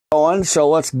going, so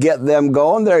let's get them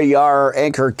going. There you are,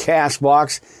 Anchor,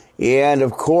 Castbox, and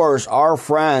of course our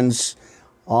friends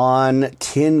on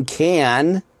Tin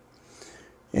Can.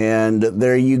 And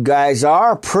there you guys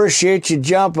are. Appreciate you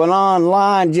jumping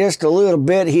online just a little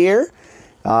bit here.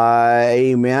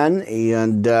 Amen.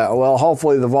 And well,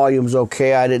 hopefully the volume's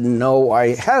okay. I didn't know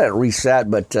I had it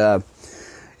reset, but you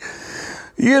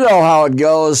know how it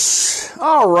goes.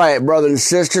 All right, brothers and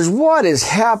sisters, what is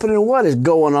happening? What is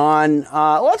going on?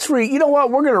 You know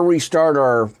what? We're going to restart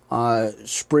our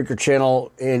Spreaker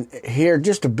channel in here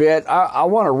just a bit. I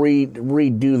want to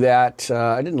redo that.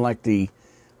 I didn't like the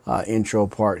intro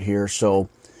part here, so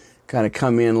kind of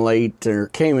came in late,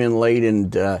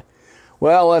 and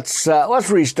well, let's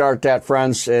restart that,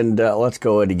 friends, and let's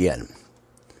go it again.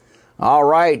 All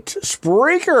right,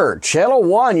 Spreaker, Channel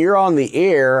 1, you're on the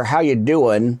air. How you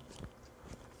doing?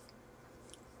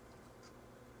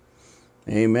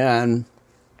 Amen.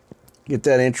 Get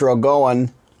that intro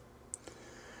going.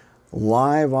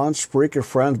 Live on Spreaker,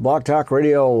 friends, Blog Talk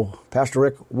Radio, Pastor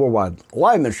Rick Worldwide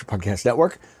Live Ministry Podcast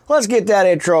Network. Let's get that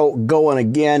intro going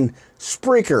again.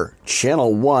 Spreaker,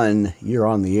 Channel 1, you're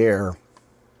on the air.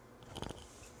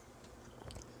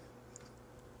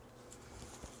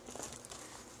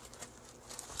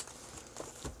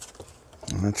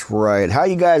 That's right. How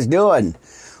you guys doing?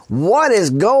 What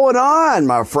is going on,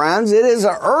 my friends? It is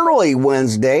an early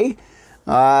Wednesday.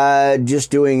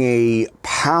 Just doing a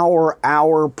Power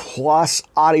Hour Plus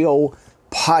audio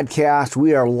podcast.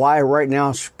 We are live right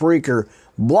now. Spreaker,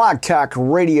 Blog Talk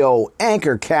Radio,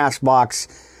 Anchor, Castbox,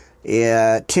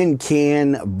 Tin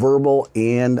Can, Verbal,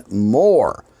 and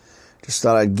more. Just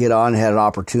thought I'd get on. Had an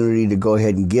opportunity to go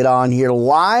ahead and get on here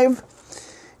live.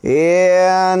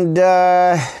 And,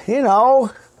 you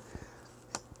know,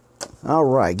 all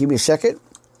right, give me a second.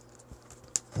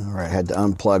 All right, I had to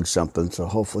unplug something, so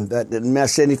hopefully that didn't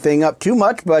mess anything up too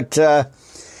much. But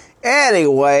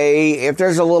anyway, if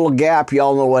there's a little gap,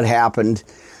 y'all know what happened.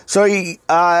 So,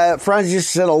 friends,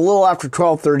 just said a little after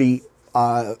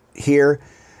 12:30 here.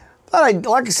 Like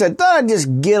I said, thought I'd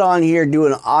just get on here, do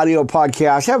an audio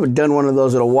podcast. Haven't done one of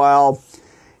those in a while.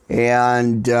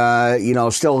 And, you know,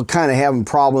 still kind of having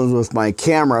problems with my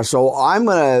camera. So I'm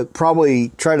going to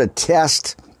probably try to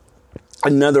test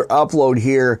another upload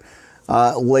here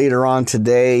later on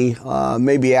today.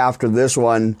 Maybe after this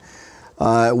one.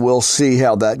 We'll see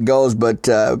how that goes. But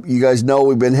you guys know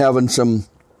I've been having some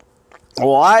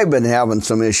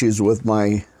issues with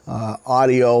my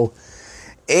audio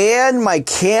and my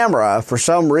camera. For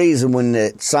some reason, when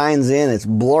it signs in, it's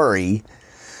blurry.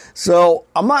 So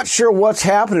I'm not sure what's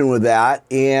happening with that,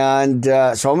 and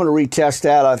so I'm going to retest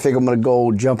that. I think I'm going to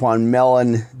go jump on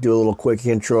Melon, do a little quick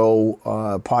intro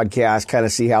podcast, kind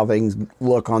of see how things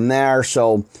look on there.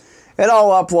 So, and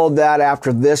I'll upload that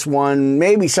after this one.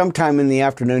 Maybe sometime in the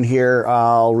afternoon here,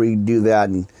 I'll redo that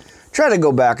and try to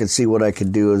go back and see what I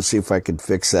could do and see if I could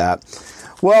fix that.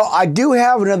 Well, I do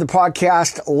have another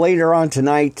podcast later on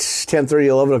tonight, 10:30,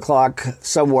 11 o'clock,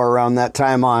 somewhere around that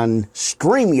time on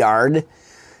StreamYard,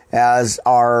 as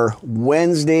our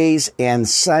Wednesdays and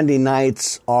Sunday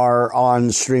nights are on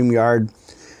StreamYard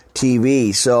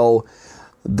TV. So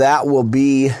that will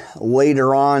be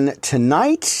later on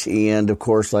tonight. And, of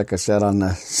course, like I said, on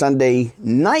the Sunday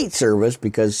night service,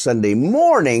 because Sunday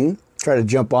morning, try to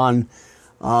jump on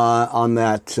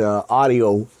that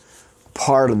audio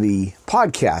part of the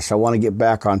podcast. I want to get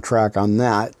back on track on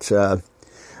that.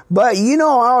 But you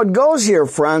know how it goes here,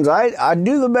 friends. I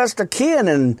do the best I can,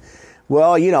 and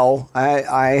well, you know,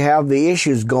 I have the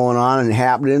issues going on and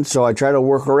happening, so I try to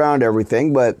work around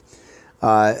everything, but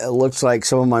it looks like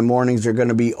some of my mornings are going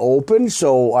to be open,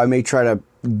 so I may try to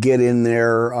get in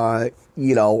there,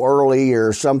 you know, early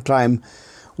or sometime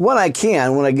when I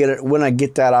can, when I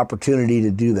get that opportunity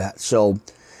to do that. So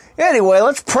anyway,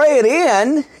 let's pray it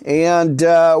in, and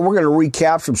we're going to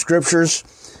recap some scriptures,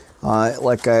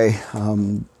 like I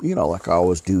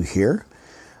always do here.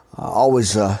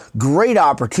 Always a great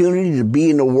opportunity to be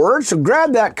in the Word. So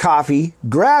grab that coffee,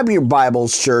 grab your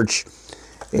Bibles, church,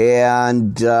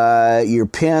 and your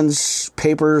pens,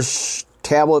 papers,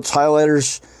 tablets,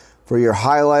 highlighters for your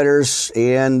highlighters,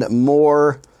 and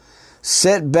more.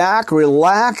 Sit back,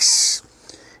 relax,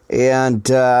 and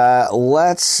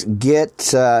let's get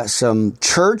some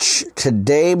church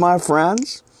today, my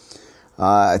friends.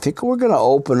 I think we're going to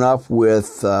open up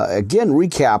with, again,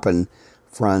 recapping,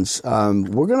 friends.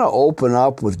 We're going to open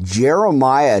up with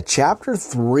Jeremiah chapter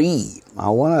 3. I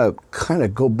want to kind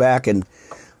of go back and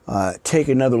take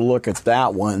another look at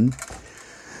that one.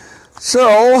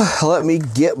 So let me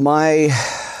get my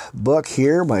book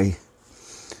here, my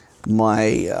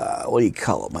what do you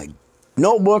call it? My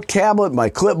notebook, tablet, my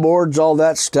clipboards, all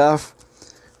that stuff.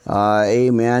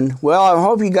 Amen. Well, I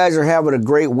hope you guys are having a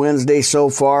great Wednesday so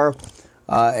far.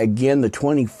 Again, the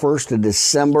 21st of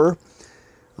December.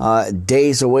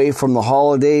 Days away from the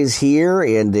holidays here,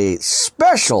 and a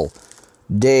special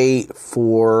day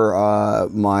for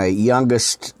my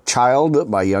youngest child,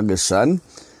 my youngest son.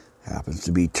 Happens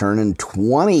to be turning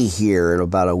 20 here in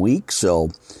about a week, so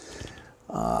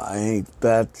I think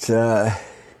that,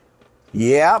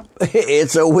 yeah,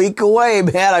 it's a week away,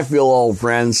 man. I feel old,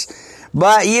 friends.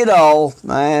 But, you know,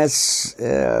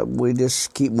 we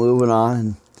just keep moving on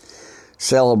and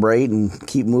celebrate and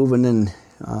keep moving and,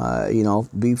 you know,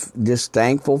 be just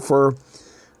thankful for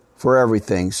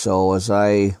everything. So as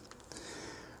I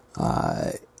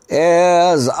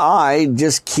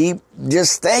just keep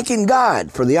just thanking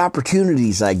God for the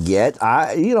opportunities I get,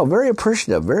 very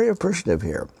appreciative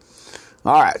here.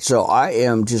 All right, so I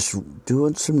am just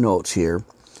doing some notes here.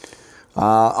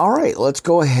 All right, let's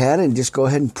go ahead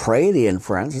and pray it in,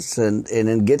 friends, and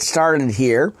then get started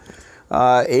here.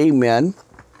 Amen.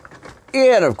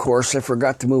 And of course, I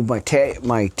forgot to move my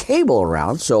table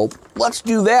around, so let's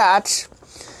do that.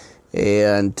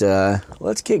 And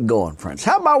let's get going, friends.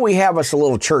 How about we have us a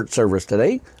little church service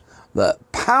today? The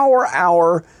Power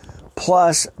Hour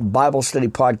Plus Bible Study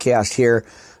Podcast here.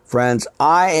 Friends,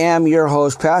 I am your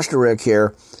host, Pastor Rick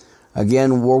here.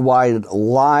 Again, Worldwide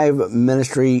Live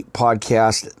Ministry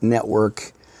Podcast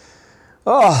Network.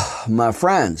 Oh, my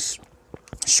friends.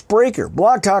 Spreaker,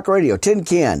 Blog Talk Radio, Tin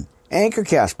Can, Anchor,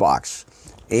 Castbox,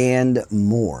 and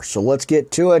more. So let's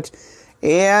get to it.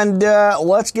 And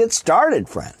let's get started,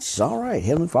 friends. All right,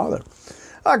 Heavenly Father,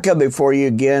 I come before you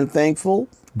again, thankful,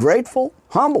 grateful,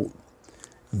 humbled,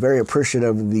 very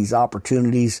appreciative of these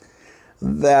opportunities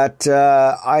that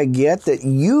I get, that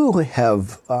you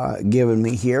have given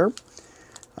me here.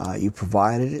 You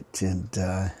provided it, and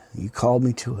you called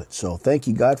me to it. So thank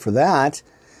you, God, for that.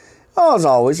 As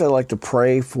always, I like to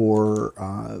pray for,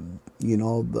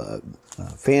 the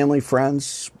family,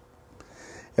 friends,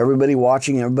 everybody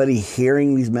watching, everybody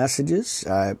hearing these messages.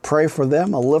 I pray for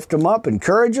them. I lift them up,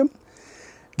 encourage them,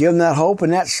 give them that hope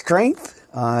and that strength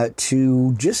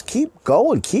to just keep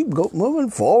going, moving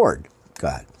forward,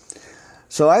 God.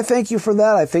 So I thank you for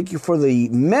that. I thank you for the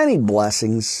many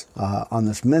blessings on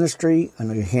this ministry. I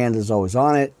know your hand is always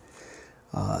on it.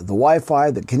 The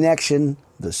Wi-Fi, the connection,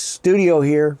 the studio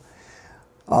here,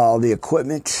 the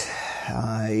equipment.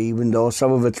 Even though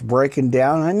some of it's breaking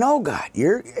down, I know, God,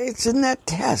 it's in that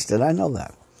test, and I know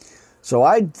that. So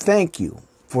I thank you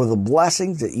for the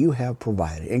blessings that you have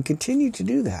provided, and continue to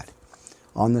do that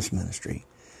on this ministry.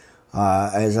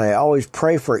 As I always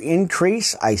pray for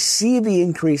increase, I see the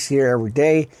increase here every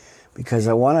day, because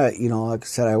I want to, like I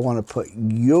said, I want to put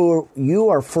you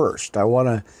are first. I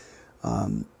want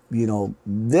to,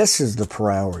 this is the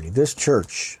priority. This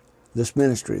church, this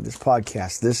ministry, this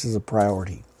podcast, this is a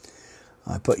priority.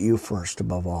 I put you first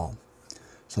above all.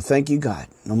 So thank you, God.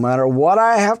 No matter what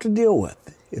I have to deal with,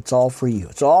 it's all for you.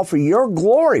 It's all for your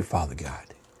glory, Father God.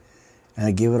 And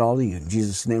I give it all to you. In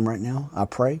Jesus' name right now, I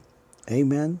pray.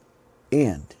 Amen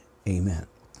and amen.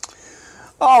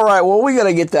 All right, well, we got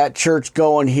to get that church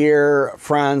going here,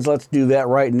 friends. Let's do that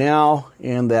right now.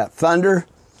 And that thunder.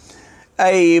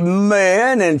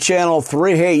 Amen. And channel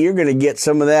 3, hey, you're going to get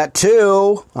some of that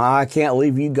too. I can't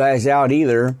leave you guys out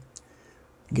either.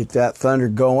 Get that thunder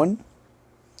going.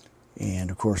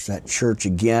 And, of course, that church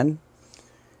again.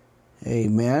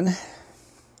 Amen.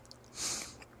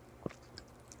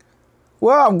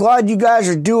 Well, I'm glad you guys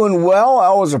are doing well. I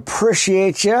always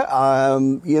appreciate you,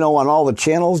 on all the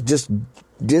channels, just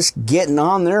getting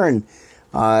on there and,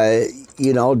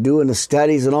 doing the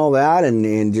studies and all that,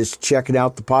 and just checking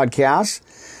out the podcast.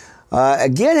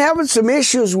 Again, having some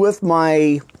issues with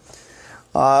my...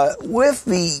 with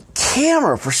the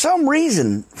camera for some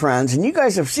reason, friends, and you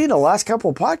guys have seen the last couple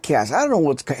of podcasts. I don't know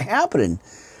what's happening.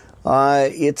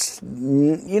 It's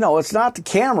not the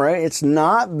camera. It's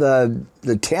not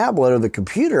the tablet or the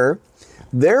computer.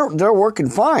 They're working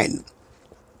fine.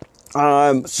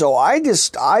 So I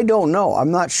don't know.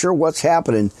 I'm not sure what's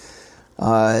happening.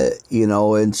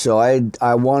 And so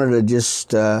I wanted to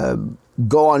just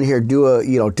go on here, do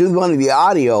one of the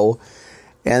audio.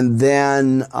 And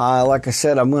then, like I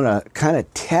said, I'm going to kind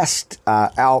of test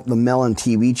out the Melon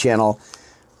TV channel.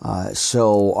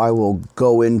 So I will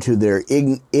go into their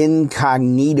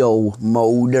incognito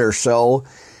mode or so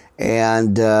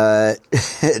and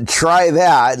try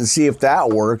that and see if that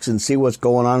works and see what's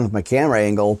going on with my camera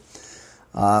angle.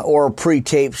 Or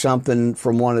pre-tape something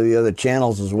from one of the other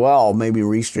channels as well. Maybe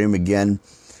restream again,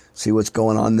 see what's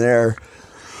going on there.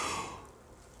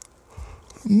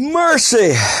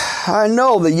 Mercy! I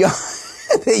know the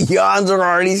The yawns are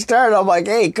already started. I'm like,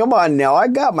 hey, come on now. I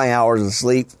got my hours of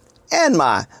sleep and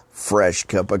my fresh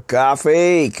cup of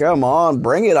coffee. Come on,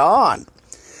 bring it on.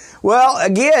 Well,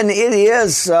 again, it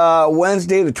is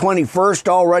Wednesday the 21st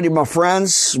already, my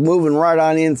friends. Moving right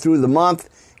on in through the month.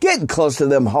 Getting close to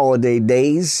them holiday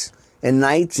days and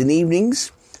nights and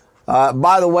evenings.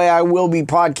 By the way, I will be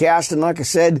podcasting, like I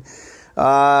said,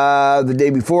 the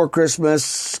day before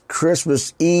Christmas,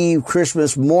 Christmas Eve,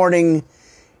 Christmas morning,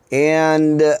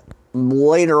 and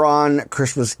later on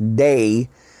Christmas Day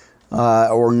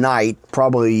or night,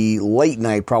 probably late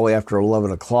night, probably after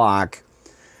 11 o'clock.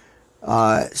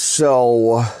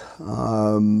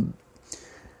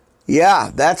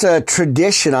 Yeah, that's a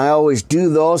tradition. I always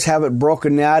do those. Haven't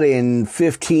broken that in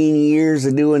 15 years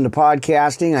of doing the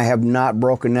podcasting. I have not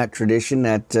broken that tradition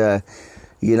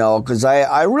because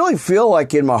I really feel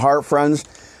like in my heart, friends,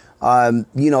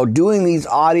 doing these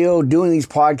audio, doing these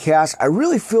podcasts, I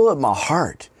really feel it in my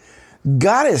heart.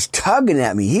 God is tugging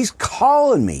at me. He's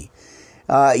calling me,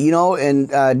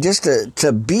 just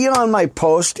to be on my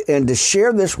post and to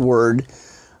share this word,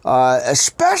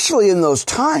 especially in those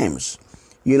times.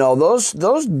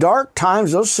 Those dark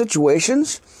times, those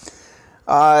situations,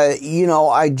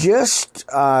 I just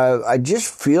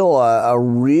feel a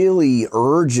really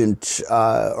urgent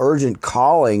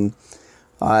calling,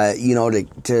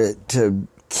 to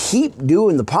keep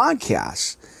doing the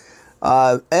podcast.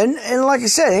 And like I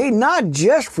said, hey, not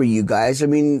just for you guys. I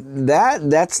mean,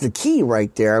 that's the key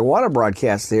right there. I want to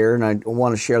broadcast there and I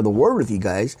want to share the word with you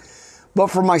guys. But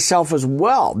for myself as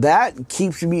well, that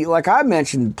keeps me, like I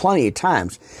mentioned plenty of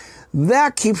times,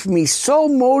 that keeps me so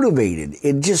motivated.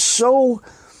 It just so,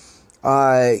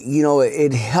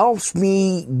 it helps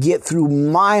me get through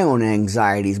my own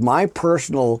anxieties, my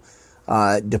personal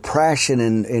depression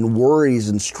and worries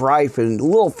and strife and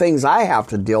little things I have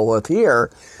to deal with here,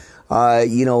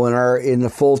 in the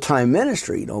full-time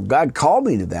ministry. God called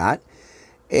me to that.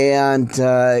 And,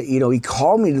 he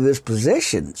called me to this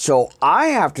position. So I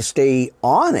have to stay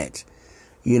on it,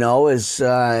 as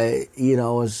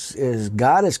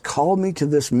God has called me to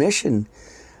this mission.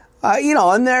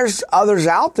 And there's others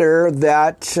out there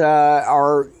that,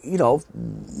 are,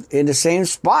 in the same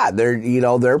spot.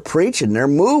 They're preaching, they're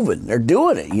moving, they're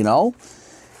doing it,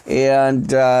 and,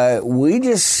 we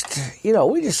just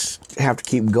have to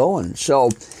keep going. So,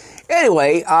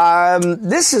 anyway,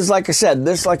 this is, like I said,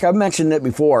 like I mentioned it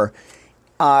before,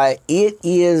 it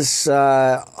is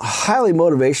highly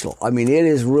motivational. I mean, it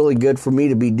is really good for me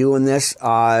to be doing this,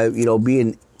 answer.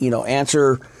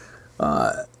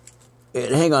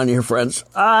 Hang on here, friends.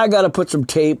 I got to put some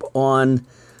tape on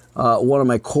one of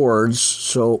my cords,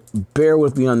 so bear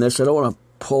with me on this. I don't want to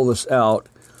pull this out.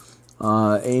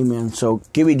 Amen. So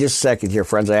give me just a second here,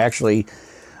 friends. I actually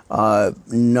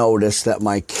noticed that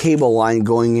my cable line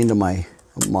going into my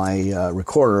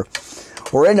recorder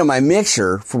or into my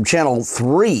mixer from channel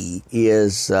 3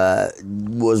 was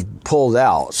pulled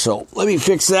out. So let me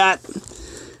fix that,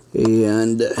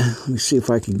 and let me see if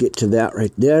I can get to that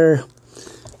right there.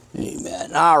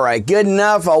 Amen. All right, good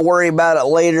enough. I'll worry about it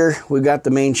later. We've got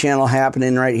the main channel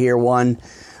happening right here, one.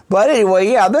 But anyway,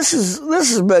 yeah, this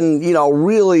has been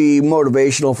really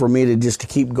motivational for me to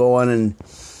keep going, and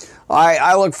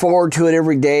I look forward to it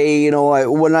every day.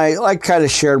 I kind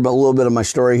of shared a little bit of my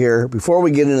story here. Before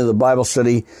we get into the Bible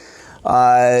study,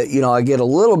 I get a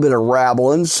little bit of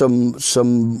rabbling, some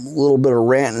little bit of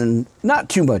ranting, not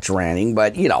too much ranting,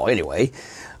 but, anyway.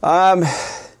 How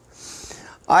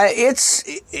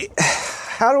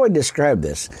do I describe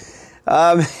this?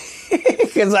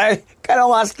 Because I kind of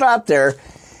lost thought there.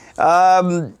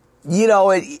 In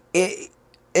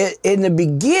the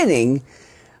beginning,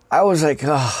 I was like,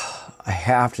 I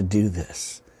have to do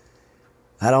this.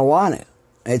 I don't want it.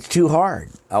 It's too hard.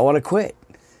 I want to quit.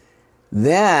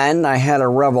 Then I had a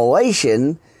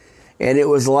revelation, and it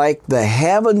was like the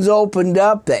heavens opened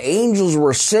up, the angels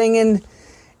were singing.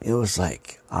 It was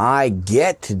like, I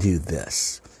get to do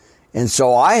this. And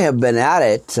so I have been at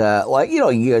it,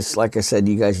 you guys, like I said,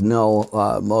 you guys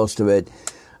know most of it,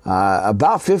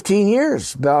 about 15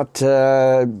 years, about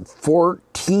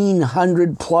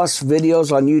 1,400 plus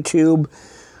videos on YouTube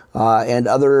and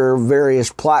other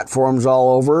various platforms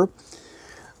all over.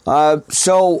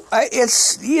 So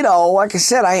it's, like I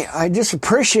said, I just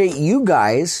appreciate you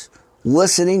guys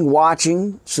listening,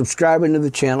 watching, subscribing to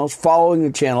the channels, following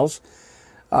the channels.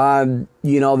 That's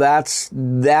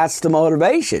the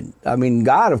motivation. I mean,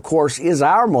 God, of course, is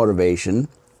our motivation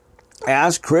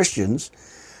as Christians,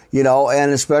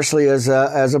 and especially as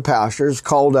a pastor is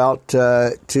called out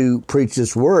to preach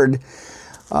this word.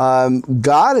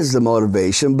 God is the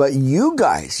motivation, but you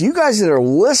guys that are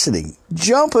listening,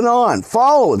 jumping on,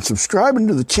 following, subscribing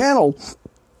to the channel,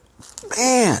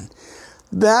 man,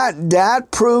 that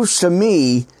proves to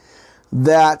me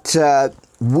that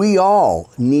we all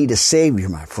need a Savior,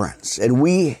 my friends. And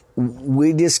we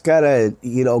just got to,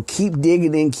 keep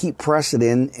digging in, keep pressing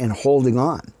in, and holding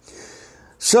on.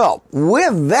 So,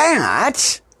 with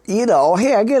that, hey,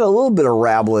 I get a little bit of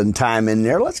rabbling time in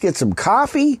there. Let's get some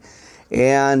coffee,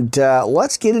 and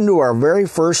let's get into our very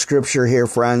first scripture here,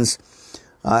 friends.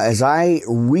 As I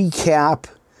recap,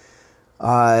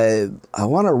 I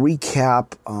want to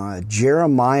recap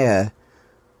Jeremiah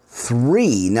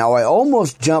 3. Now, I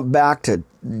almost jumped back to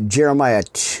Jeremiah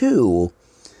 2,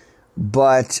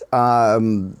 but I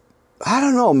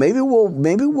don't know. Maybe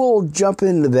we'll jump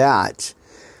into that.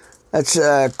 That's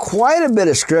quite a bit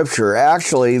of scripture,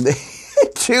 actually.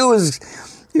 2 is,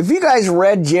 if you guys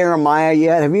read Jeremiah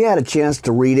yet, have you had a chance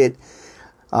to read it?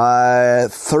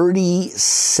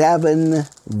 37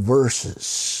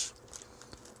 verses.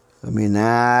 I mean,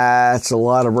 that's a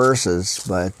lot of verses,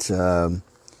 but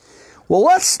well,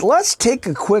 let's take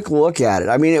a quick look at it.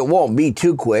 I mean, it won't be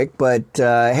too quick, but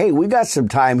hey, we got some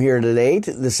time here today,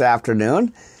 this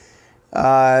afternoon.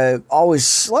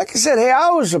 Always, like I said, hey, I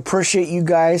always appreciate you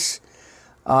guys.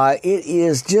 It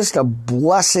is just a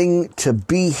blessing to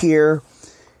be here,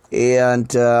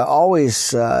 and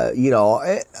always appreciate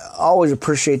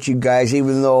you guys,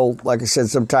 even though, like I said,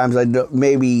 sometimes I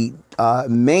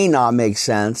may not make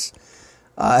sense.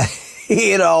 I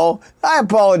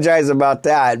apologize about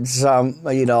that.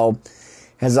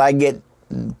 As I get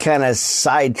kind of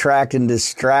sidetracked and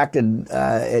distracted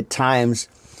at times.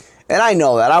 And I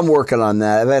know that. I'm working on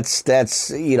that. That's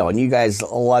and you guys, a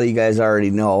lot of you guys already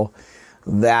know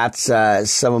that's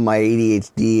some of my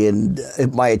ADHD and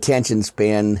my attention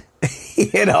span.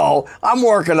 I'm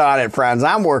working on it, friends.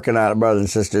 I'm working on it, brothers and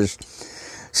sisters.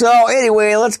 So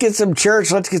anyway, let's get some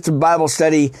church. Let's get some Bible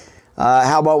study.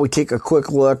 How about we take a quick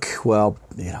look? Well,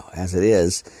 as it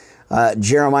is,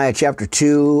 Jeremiah chapter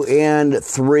 2 and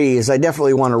 3. As I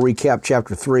definitely want to recap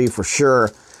chapter 3 for sure.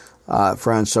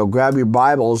 Friends, so grab your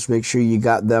Bibles, make sure you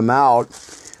got them out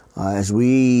as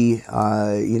we,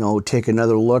 take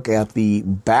another look at the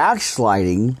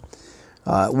backsliding,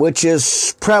 which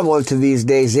is prevalent to these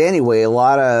days anyway. A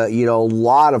lot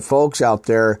of folks out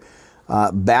there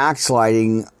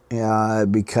backsliding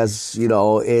because,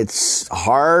 it's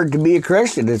hard to be a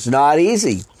Christian. It's not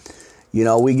easy.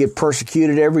 We get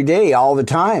persecuted every day, all the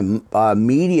time.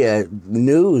 Media,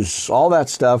 news, all that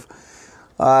stuff.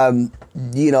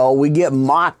 We get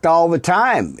mocked all the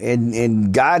time.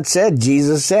 And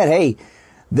Jesus said, hey,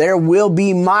 there will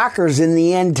be mockers in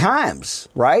the end times,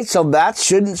 right? So that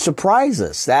shouldn't surprise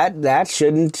us. That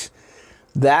shouldn't,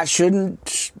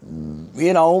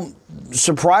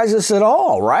 surprise us at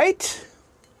all, right?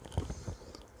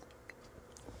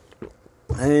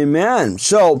 Amen.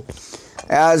 So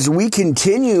as we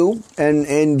continue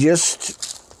and just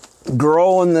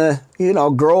grow in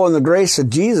the grace of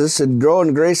Jesus and grow in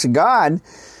the grace of God,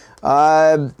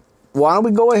 why don't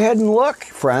we go ahead and look,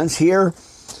 friends, here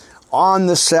on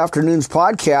this afternoon's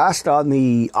podcast, on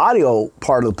the audio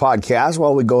part of the podcast,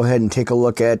 while we go ahead and take a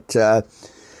look at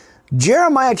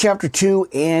Jeremiah chapter 2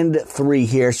 and 3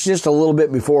 here. It's just a little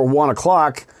bit before 1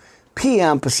 o'clock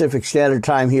p.m. Pacific Standard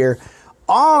Time here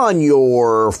on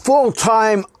your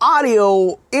full-time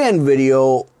audio and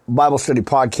video Bible study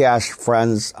podcast,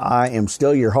 friends. I am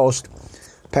still your host,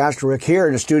 Pastor Rick, here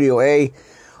in the Studio A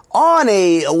on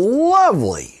a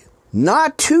lovely,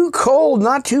 not too cold,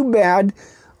 not too bad,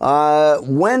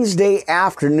 Wednesday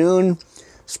afternoon.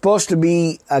 Supposed to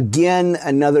be, again,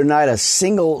 another night of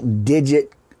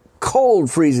single-digit cold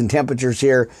freezing temperatures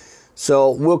here.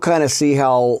 So we'll kind of see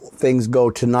how things go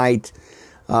tonight.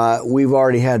 We've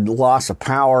already had loss of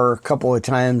power a couple of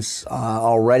times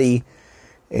already.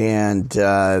 And,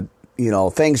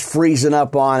 things freezing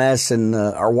up on us and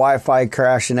our Wi-Fi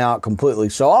crashing out completely.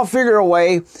 So I'll figure a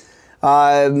way.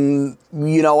 I do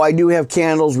have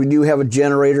candles. We do have a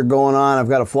generator going on. I've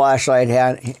got a flashlight,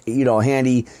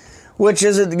 handy, which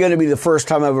isn't going to be the first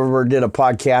time I've ever did a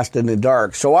podcast in the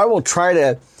dark. So I will try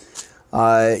to,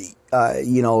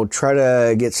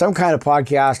 get some kind of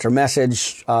podcast or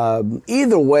message,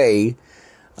 either way,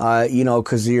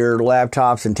 because your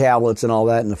laptops and tablets and all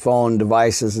that and the phone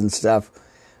devices and stuff,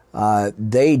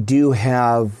 they do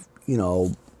have, a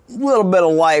little bit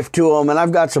of life to them, and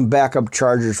I've got some backup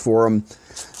chargers for them.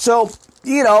 So,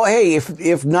 hey,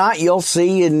 if not, you'll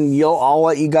see, and I'll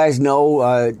let you guys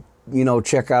know,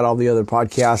 check out all the other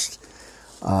podcast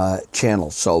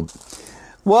channels. So,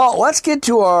 well, let's get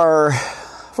to our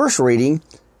first reading,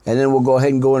 And then we'll go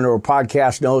ahead and go into our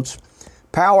podcast notes.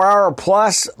 Power Hour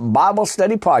Plus Bible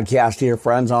Study Podcast here,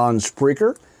 friends, on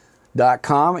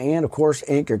Spreaker.com and, of course,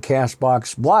 Anchor,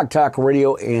 CastBox, Blog Talk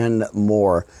Radio, and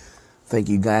more. Thank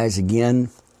you guys again.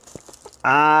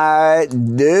 I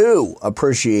do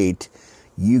appreciate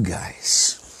you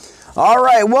guys. All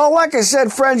right. Well, like I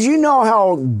said, friends, you know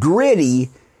how gritty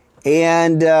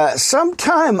and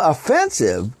sometimes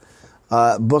offensive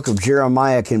book of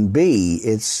Jeremiah can be.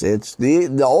 It's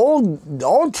the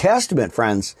Old Testament,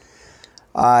 friends,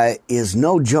 is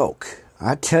no joke.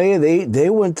 I tell you, they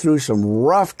went through some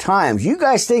rough times. You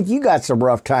guys think you got some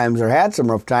rough times or had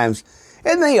some rough times,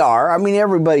 and they are. I mean,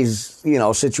 everybody's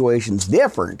situation's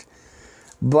different,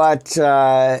 but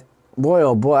boy,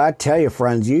 oh boy, I tell you,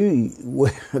 friends,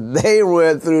 they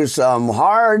went through some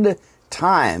hard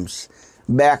times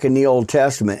back in the Old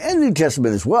Testament and New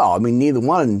Testament as well. I mean, neither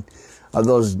one of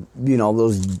those,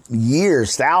 those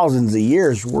years, thousands of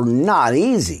years, were not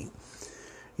easy.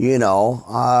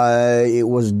 It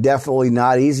was definitely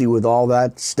not easy with all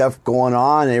that stuff going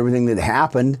on and everything that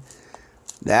happened.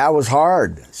 That was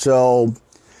hard. So,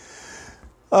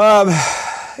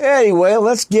 anyway,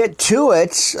 let's get to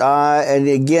it. And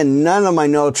again, none of my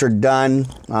notes are done.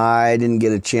 I didn't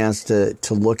get a chance to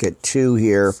look at 2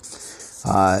 here.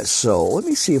 So let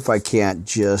me see if I can't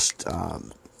just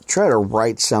try to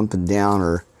write something down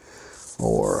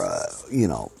or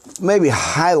maybe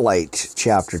highlight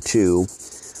chapter 2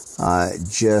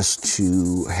 just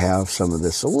to have some of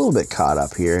this a little bit caught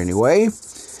up here anyway.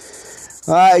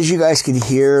 As you guys can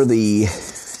hear the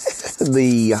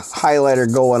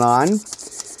highlighter going on.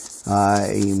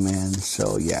 Amen.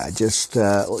 So yeah, just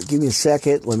give me a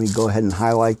second. Let me go ahead and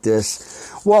highlight this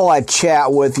while I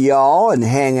chat with y'all and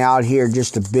hang out here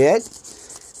just a bit.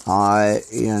 This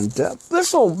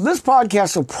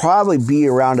podcast will probably be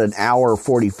around an hour,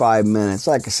 45 minutes.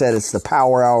 Like I said, it's the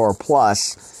Power Hour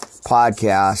Plus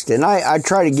podcast, and I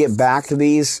try to get back to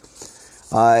these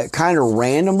kind of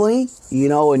randomly,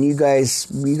 and you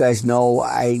guys know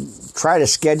I try to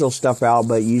schedule stuff out,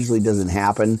 but it usually doesn't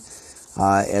happen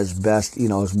as best,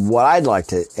 as what I'd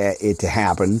like it to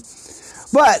happen.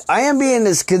 But I am being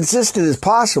as consistent as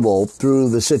possible through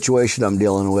the situation I'm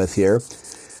dealing with here,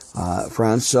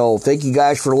 friends. So thank you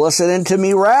guys for listening to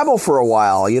me rabble for a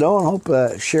while, and hope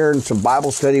sharing some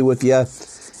Bible study with you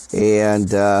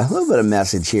and a little bit of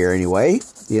message here anyway,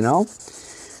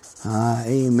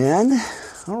 amen.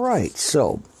 All right,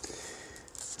 so,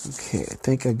 okay, I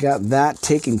think I got that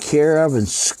taken care of and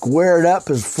squared up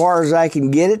as far as I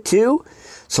can get it to.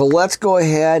 So let's go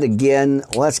ahead again.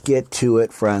 Let's get to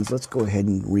it, friends. Let's go ahead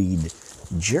and read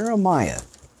Jeremiah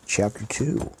chapter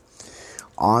 2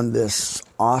 on this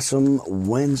awesome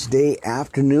Wednesday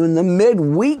afternoon, the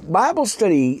midweek Bible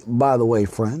study, by the way,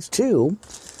 friends, too.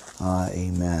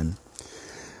 Amen.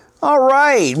 All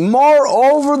right.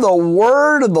 Moreover, the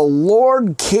word of the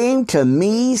Lord came to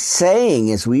me,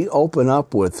 saying, as we open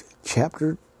up with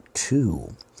chapter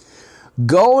 2,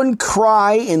 go and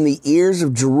cry in the ears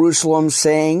of Jerusalem,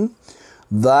 saying,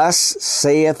 thus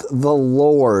saith the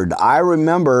Lord, I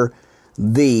remember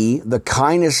thee, the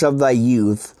kindness of thy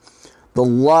youth, the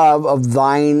love of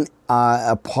thine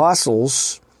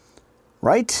apostles,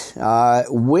 right?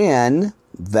 When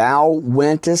thou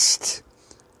wentest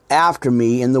after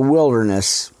me in the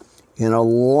wilderness, in a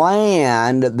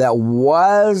land that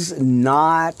was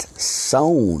not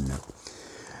sown.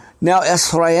 Now,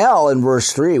 Israel, in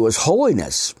verse 3, was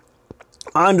holiness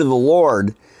unto the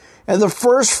Lord, and the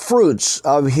first fruits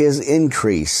of his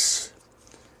increase.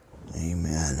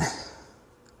 Amen.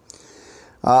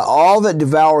 All that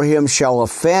devour him shall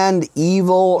offend,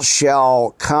 evil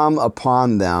shall come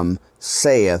upon them,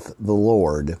 saith the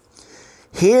Lord.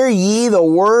 Hear ye the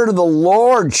word of the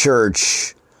Lord,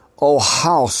 church, O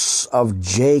house of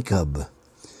Jacob,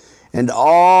 and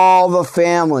all the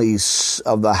families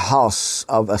of the house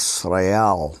of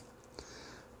Israel.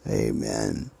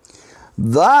 Amen.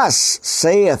 Thus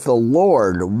saith the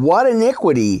Lord, what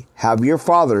iniquity have your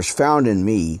fathers found in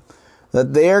me,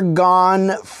 that they are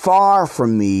gone far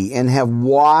from me, and have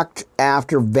walked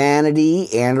after vanity,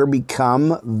 and are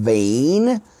become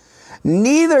vain?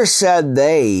 Neither said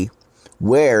they,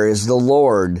 where is the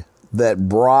Lord that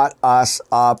brought us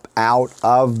up out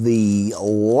of the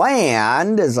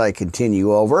land, as I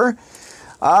continue over,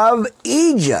 of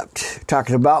Egypt?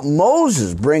 Talking about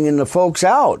Moses bringing the folks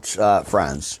out,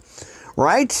 friends.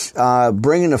 Right?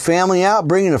 Bringing the family out,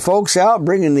 bringing the folks out,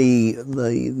 bringing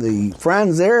the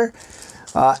friends there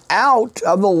out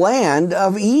of the land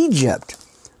of Egypt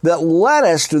that led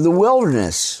us through the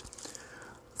wilderness,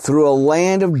 through a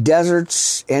land of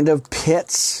deserts and of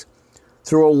pits,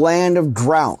 through a land of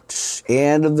drought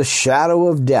and of the shadow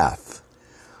of death,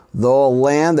 though a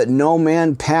land that no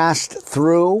man passed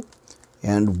through,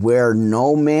 and where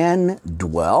no man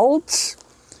dwelt?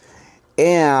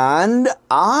 And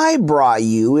I brought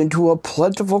you into a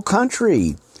plentiful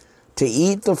country, to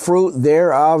eat the fruit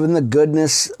thereof and the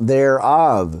goodness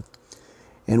thereof.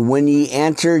 And when ye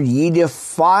entered, ye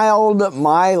defiled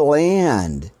my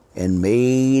land, and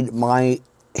made my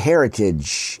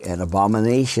heritage an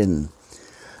abomination.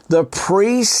 The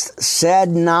priests said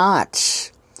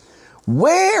not,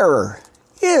 Where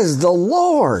is the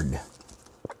Lord?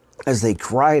 As they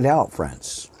cried out,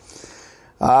 friends.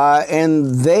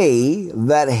 And they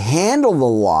that handle the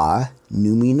law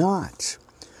knew me not.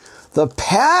 The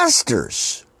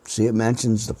pastors, see, it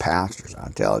mentions the pastors,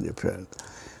 I'm telling you,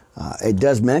 it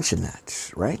does mention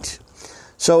that, right?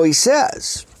 So he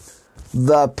says,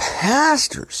 the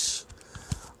pastors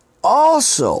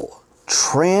also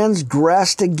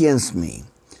transgressed against me,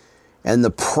 and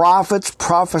the prophets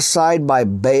prophesied by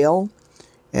Baal,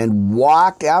 and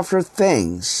walked after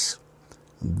things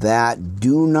that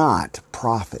do not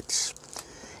profit.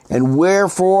 And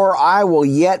wherefore I will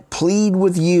yet plead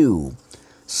with you,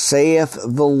 saith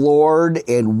the Lord,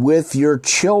 and with your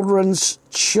children's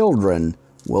children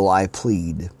will I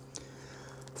plead.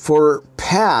 For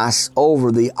pass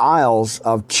over the isles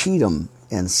of Cheatham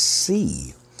and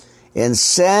see, and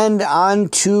send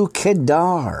unto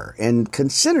Kedar, and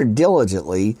consider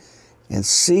diligently, and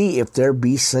see if there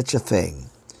be such a thing.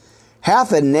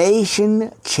 Hath a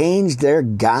nation changed their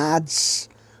gods,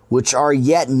 which are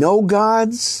yet no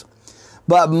gods?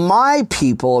 But my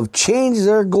people have changed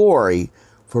their glory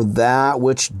for that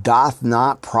which doth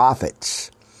not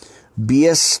profit. Be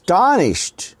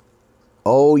astonished,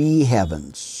 O ye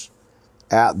heavens,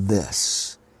 at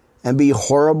this, and be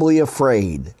horribly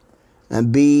afraid,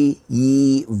 and be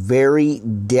ye very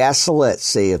desolate,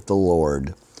 saith the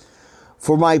Lord.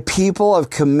 For my people have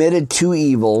committed two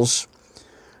evils,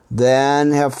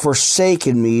 then have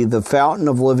forsaken me, the fountain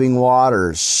of living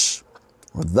waters,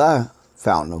 or the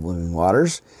fountain of living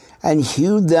waters, and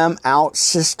hewed them out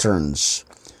cisterns,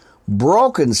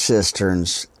 broken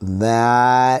cisterns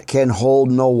that can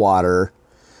hold no water.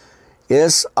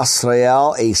 Is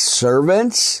Israel a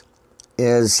servant?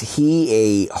 Is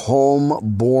he a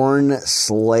home-born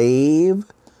slave?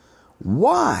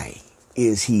 Why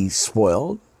is he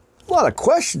spoiled? A lot of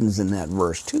questions in that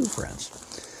verse too, friends.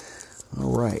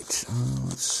 All right,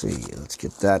 let's see. Let's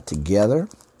get that together.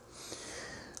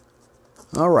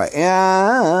 All right,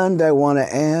 and I want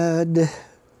to add,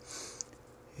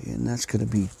 and that's going to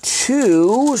be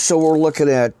 2. So we're looking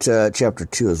at chapter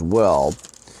 2 as well.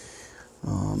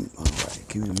 All right,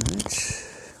 give me a minute.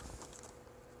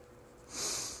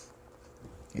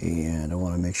 And I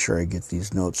want to make sure I get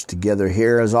these notes together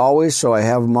here as always, so I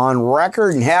have them on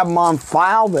record and have them on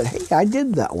file. But hey, I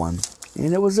did that one,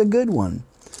 and it was a good one.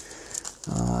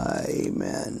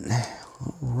 Amen.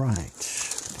 All right.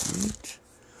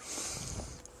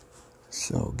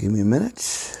 So, give me a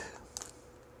minute.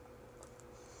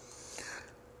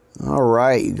 All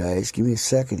right, you guys. Give me a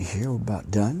second here. We're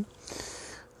about done.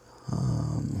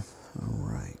 All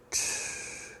right.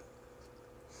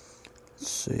 Let's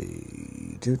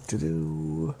see.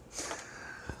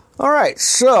 All right,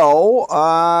 so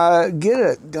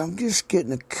I'm just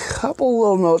getting a couple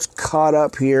little notes caught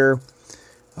up here.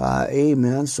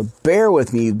 Amen. So bear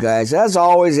with me, you guys. As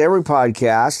always, every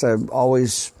podcast, I'm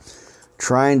always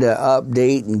trying to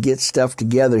update and get stuff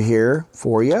together here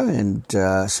for you, and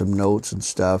some notes and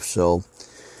stuff. So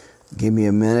give me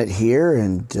a minute here,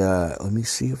 and let me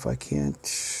see if I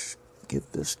can't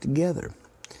get this together.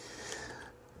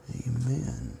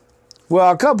 Amen.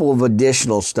 Well, a couple of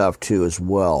additional stuff too as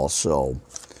well. So,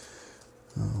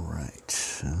 all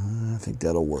right, I think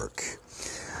that'll work.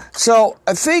 So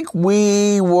I think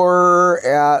we were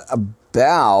at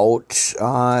about,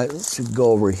 let's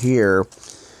go over here,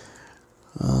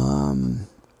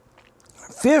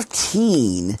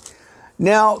 15.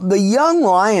 Now the young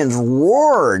lions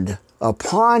roared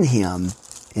upon him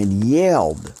and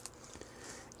yelled,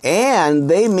 and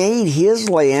they made his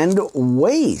land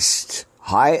waste.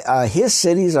 His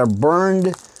cities are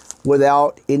burned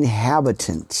without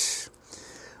inhabitants.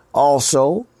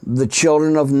 Also, the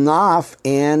children of Naph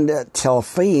and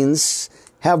Telphanes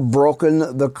have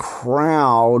broken the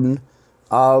crown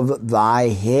of thy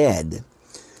head.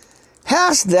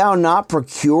 Hast thou not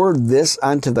procured this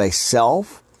unto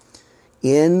thyself,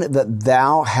 in that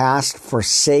thou hast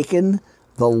forsaken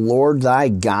the Lord thy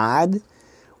God,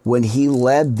 when he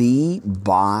led thee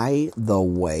by the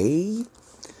way?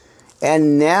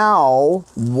 And now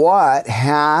what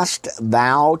hast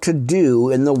thou to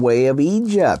do in the way of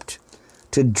Egypt,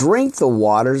 to drink the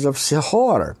waters of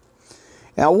Sihor?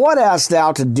 And what hast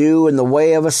thou to do in the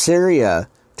way of Assyria,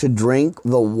 to drink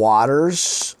the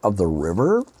waters of the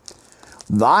river?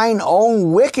 Thine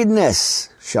own wickedness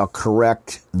shall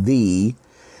correct thee,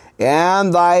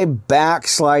 and thy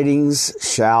backslidings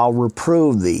shall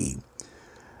reprove thee.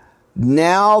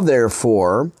 Now,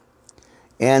 therefore,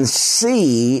 and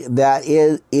see that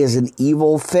it is an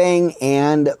evil thing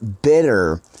and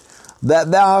bitter,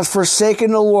 that thou hast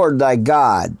forsaken the Lord thy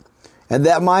God, and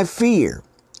that my fear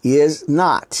is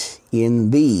not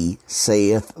in thee,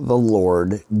 saith the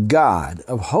Lord God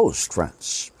of hosts,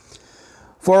 friends.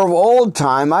 For of old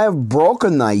time I have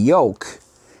broken thy yoke,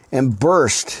 and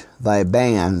burst thy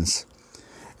bands.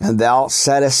 And thou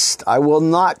saidst, I will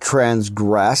not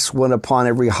transgress, when upon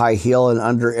every high hill and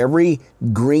under every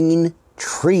green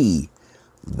tree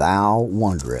thou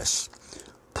wanderest,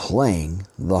 playing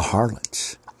the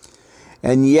harlot.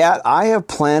 And yet I have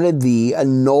planted thee a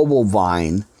noble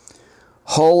vine,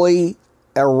 holy,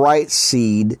 a right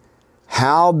seed.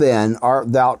 How then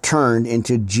art thou turned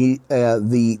into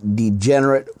the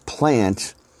degenerate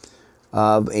plant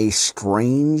of a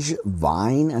strange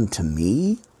vine unto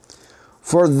me?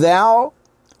 For thou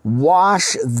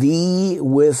wash thee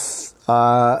with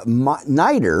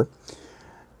niter,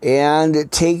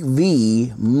 and take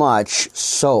thee much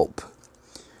soap.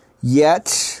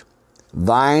 Yet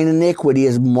thine iniquity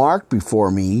is marked before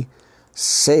me,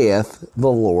 saith the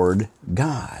Lord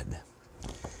God.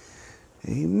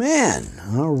 Amen.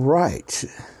 All right.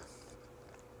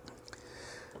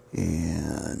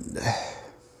 And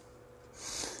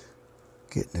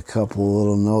getting a couple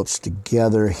little notes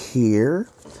together here.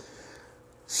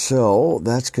 So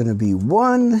that's going to be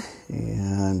one.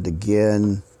 And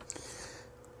again,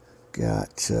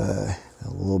 got a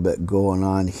little bit going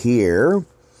on here.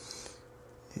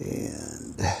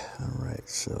 And all right,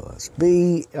 so that's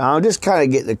B. I'm just kind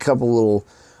of getting a couple little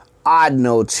odd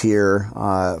notes here,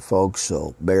 folks,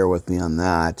 so bear with me on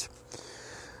that.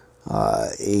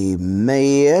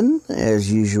 Amen,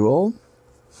 as usual.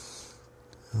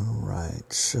 All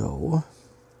right, so.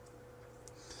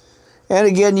 And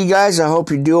again, you guys, I hope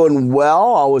you're doing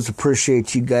well. I always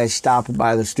appreciate you guys stopping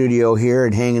by the studio here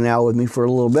and hanging out with me for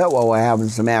a little bit while we're having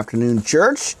some afternoon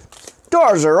church.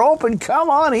 Doors are open. Come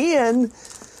on in.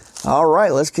 All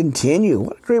right, let's continue.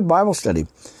 What a great Bible study.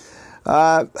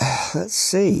 Let's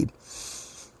see.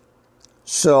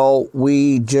 So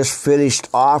we just finished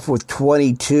off with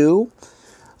 22.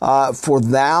 For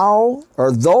thou,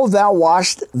 or though thou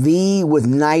washest thee with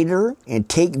niter, and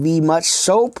take thee much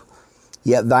soap,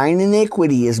 yet thine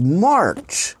iniquity is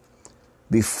marked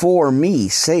before me,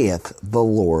 saith the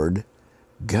Lord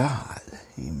God.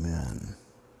 Amen.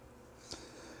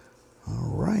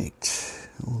 All right.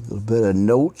 A little bit of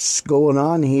notes going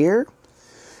on here,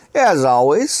 as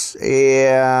always.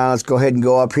 Yeah, let's go ahead and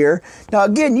go up here. Now,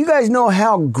 again, you guys know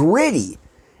how gritty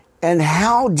and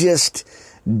how just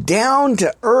down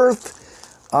to earth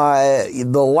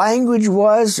the language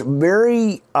was.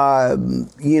 Very,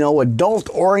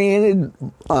 adult-oriented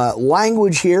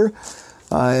language here,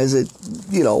 as it,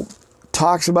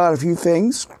 talks about a few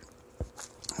things.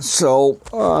 So,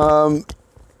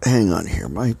 hang on here.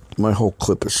 My whole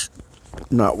clip is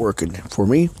not working for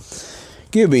me.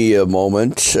 Give me a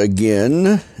moment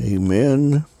again.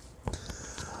 Amen.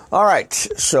 All right,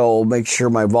 so make sure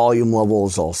my volume level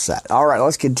is all set. All right,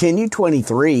 let's continue.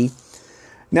 23.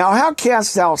 Now, how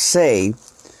canst thou say,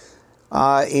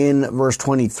 in verse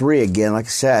 23 again, like I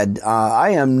said, I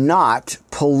am not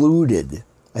polluted.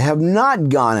 I have not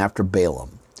gone after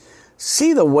Balaam.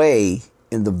 See the way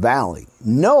in the valley.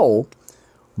 Know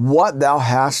what thou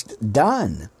hast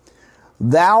done.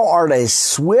 Thou art a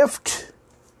swift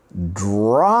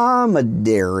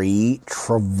dromedary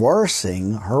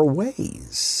traversing her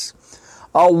ways,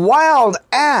 a wild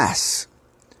ass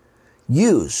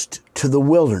used to the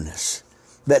wilderness,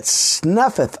 that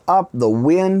snuffeth up the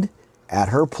wind at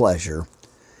her pleasure.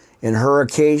 In her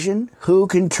occasion, who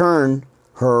can turn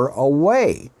her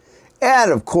away?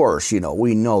 And of course,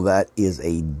 we know that is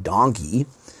a donkey.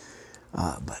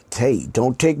 But hey,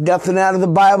 don't take nothing out of the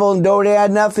Bible and don't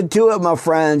add nothing to it, my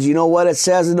friends. You know what it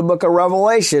says in the book of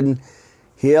Revelation?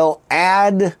 He'll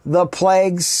add the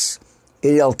plagues,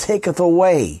 he'll taketh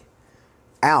away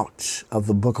out of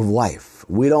the book of life.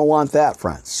 We don't want that,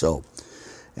 friends. So,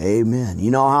 amen.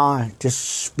 You know how I just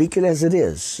speak it as it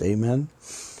is. Amen.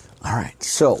 All right,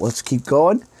 so let's keep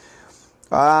going.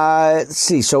 Let's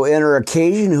see. So, in her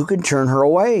occasion, who can turn her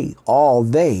away? All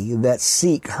they that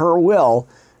seek her will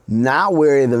not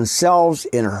weary themselves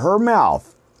in her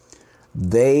mouth,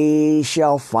 they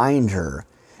shall find her,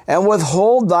 and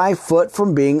withhold thy foot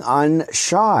from being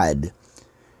unshod.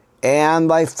 and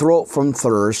thy throat from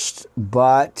thirst,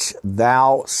 but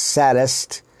thou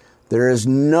saidst, there is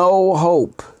no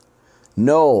hope.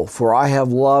 No, for I have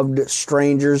loved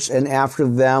strangers, and after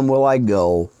them will I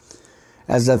go.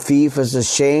 As a thief is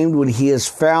ashamed when he is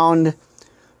found,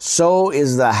 so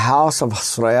is the house of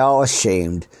Israel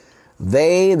ashamed.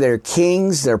 They, their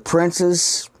kings, their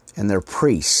princes, and their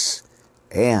priests,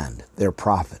 and their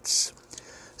prophets.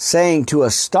 Saying to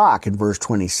a stock in verse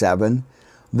 27,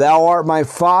 Thou art my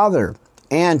father,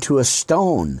 and to a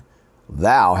stone,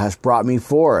 Thou hast brought me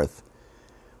forth.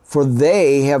 For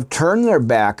they have turned their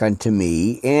back unto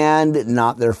me, and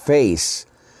not their face.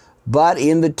 But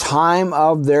in the time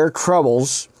of their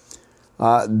troubles,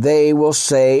 they will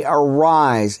say,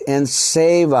 Arise and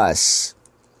save us.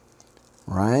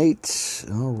 Right?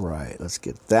 All right. Let's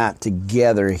get that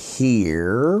together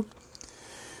here.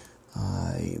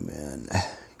 Amen.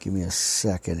 Give me a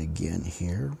second again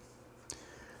here.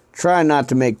 Try not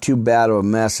to make too bad of a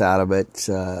mess out of it,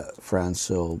 friends.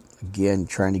 So, again,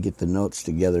 trying to get the notes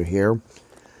together here.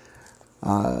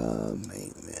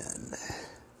 Amen.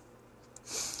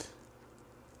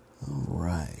 All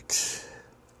right.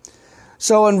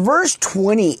 So in verse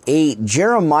 28,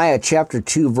 Jeremiah chapter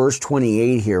 2, verse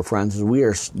 28 here, friends, as we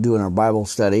are doing our Bible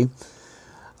study.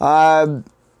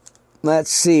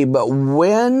 Let's see. But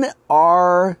when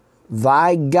are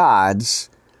thy gods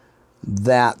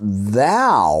that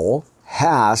thou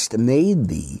hast made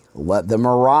thee? Let them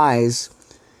arise,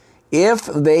 if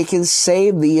they can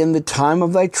save thee in the time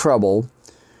of thy trouble.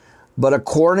 But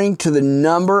according to the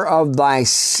number of thy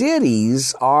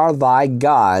cities are thy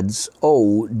gods,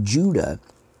 O Judah.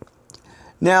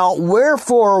 Now,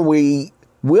 wherefore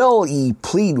will ye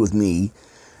plead with me?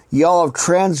 Ye all have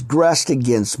transgressed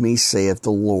against me, saith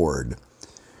the Lord.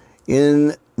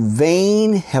 In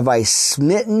vain have I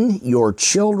smitten your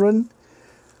children.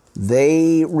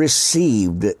 They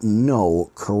received no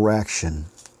correction.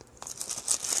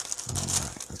 All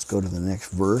right, let's go to the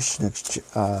next verse, next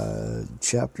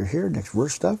chapter here, next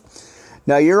verse stuff.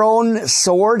 Now your own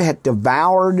sword hath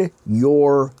devoured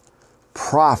your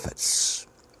prophets,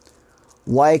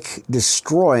 like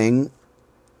destroying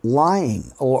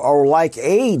lion, or like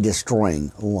a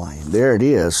destroying lion. There it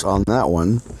is on that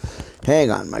one.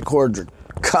 Hang on, my cords are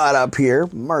caught up here.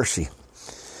 Mercy.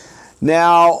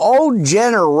 Now, O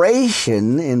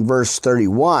generation, in verse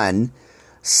 31,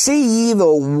 see ye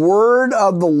the word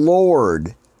of the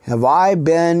Lord. Have I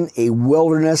been a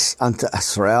wilderness unto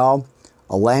Israel,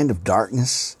 a land of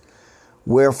darkness?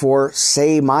 Wherefore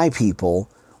say my people,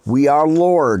 we are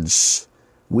lords.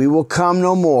 We will come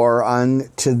no more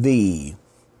unto thee.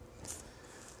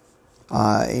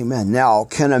 Amen. Now,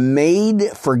 can a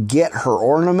maid forget her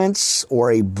ornaments,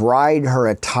 or a bride her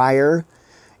attire?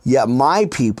 Yet my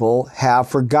people have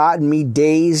forgotten me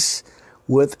days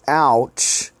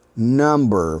without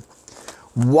number.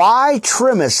 Why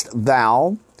trimmest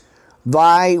thou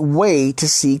thy way to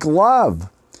seek love?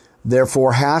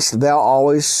 Therefore hast thou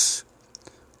always,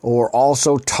 or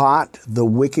also taught the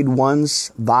wicked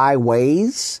ones thy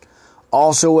ways?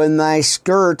 Also in thy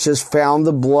skirts is found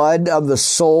the blood of the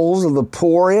souls of the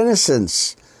poor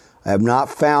innocents. I have not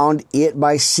found it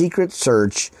by secret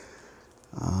search,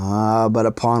 but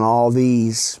upon all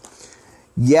these.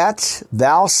 Yet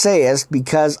thou sayest,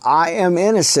 because I am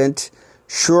innocent,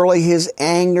 surely his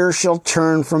anger shall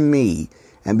turn from me.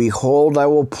 And behold, I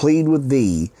will plead with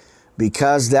thee,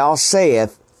 because thou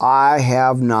sayest, I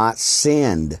have not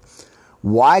sinned.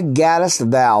 Why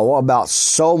gaddest thou about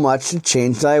so much to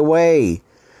change thy way?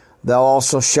 Thou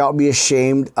also shalt be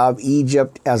ashamed of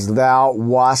Egypt, as thou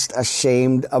wast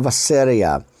ashamed of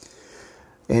Assyria.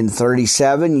 In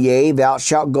 37, yea, thou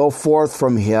shalt go forth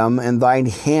from him, and thine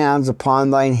hands upon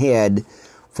thine head,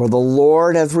 for the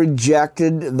Lord hath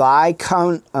rejected thy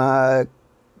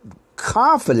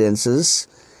confidences,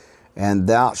 and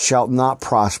thou shalt not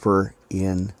prosper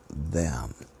in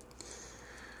them.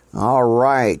 All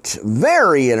right.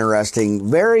 Very interesting.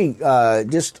 Very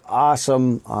just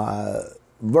awesome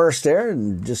verse there.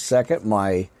 And just a second,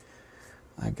 I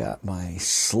got my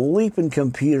sleeping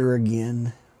computer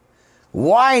again.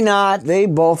 Why not? They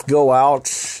both go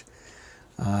out.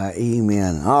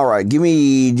 Amen. All right. Give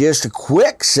me just a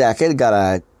quick second. Got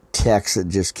a text that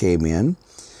just came in.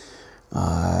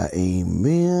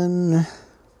 Amen.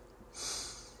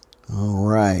 All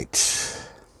right.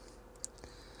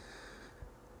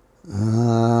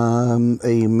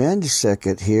 Amen. Just a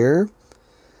second here.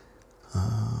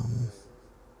 All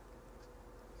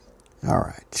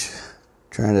right.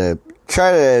 Try to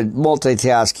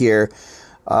multitask here.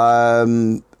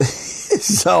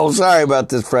 So sorry about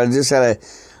this, friends. Just had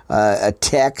a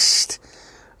text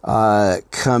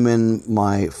come in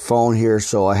my phone here,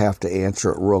 so I have to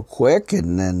answer it real quick,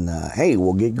 and then, hey,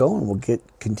 we'll get going. We'll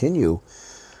continue.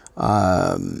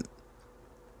 All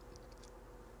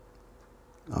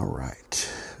right.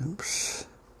 Oops.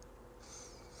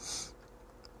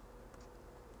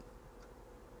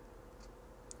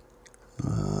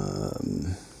 All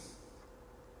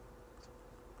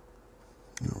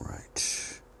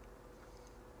right.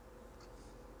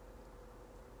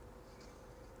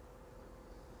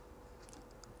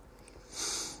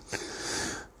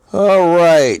 All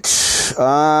right.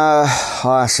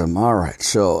 Awesome. All right.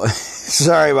 So,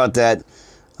 sorry about that.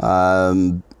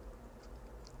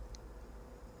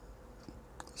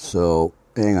 So,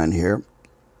 hang on here.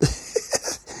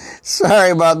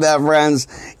 Sorry about that, friends.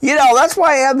 You know, that's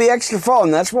why I have the extra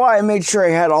phone. That's why I made sure I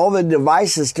had all the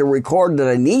devices to record that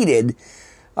I needed,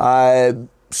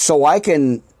 so I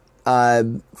can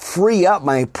free up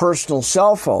my personal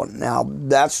cell phone. Now,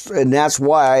 that's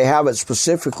why I have it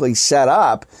specifically set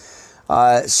up,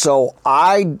 so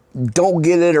I don't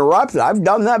get interrupted. I've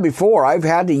done that before. I've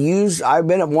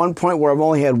been at one point where I've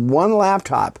only had one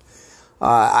laptop.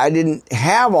 I didn't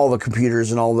have all the computers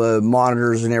and all the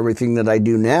monitors and everything that I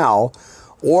do now,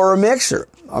 or a mixer.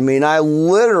 I mean, I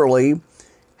literally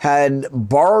had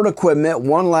borrowed equipment,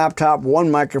 one laptop,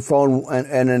 one microphone,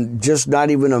 and just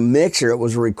not even a mixer. It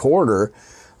was a recorder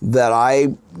that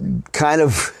I kind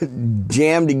of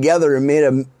jammed together and made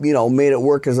it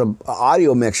work as an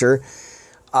audio mixer,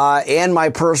 and my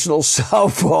personal cell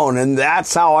phone. And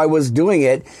that's how I was doing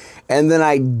it. And then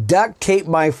I duct taped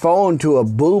my phone to a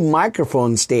boom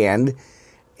microphone stand,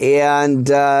 and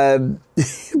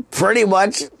pretty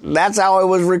much that's how I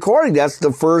was recording. That's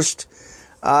the first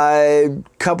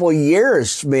couple of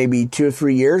years, maybe 2 or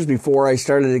 3 years before I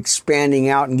started expanding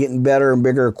out and getting better and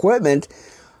bigger equipment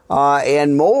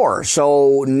and more.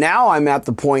 So now I'm at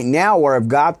the point now where I've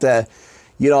got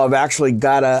I've actually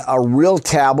got a real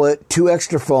tablet, 2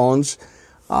 extra phones.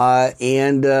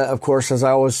 And of course, as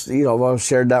I always, I've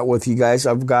shared that with you guys,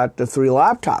 I've got the 3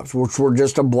 laptops, which were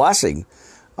just a blessing.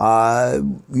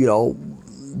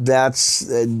 That's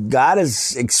God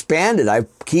has expanded. I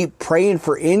keep praying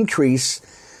for increase,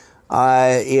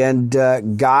 and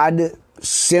God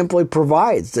simply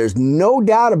provides. There's no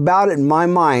doubt about it in my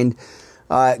mind.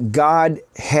 God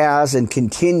has and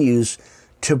continues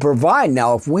to provide.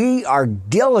 Now, if we are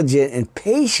diligent and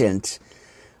patient,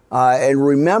 and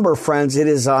remember, friends, it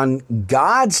is on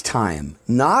God's time,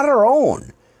 not our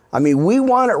own. I mean, we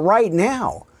want it right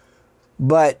now,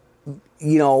 but,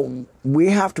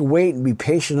 we have to wait and be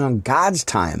patient on God's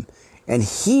time, and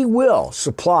He will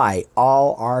supply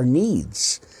all our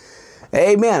needs.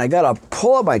 Amen. I got to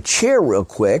pull up my chair real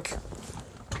quick,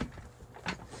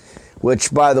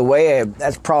 which, by the way,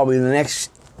 that's probably the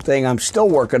next thing I'm still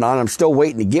working on. I'm still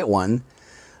waiting to get one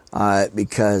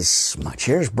because my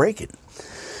chair's breaking.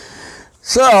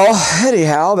 So,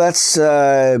 anyhow, that's,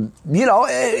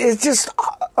 it's just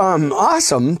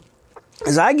awesome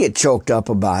as I get choked up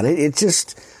about it. It's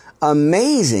just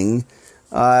amazing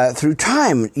through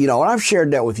time, and I've shared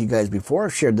that with you guys before.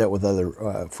 I've shared that with other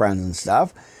friends and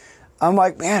stuff. I'm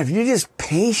like, man, if you're just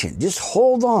patient, just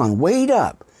hold on, wait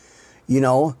up,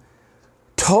 toe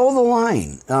the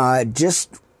line,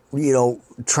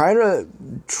 try to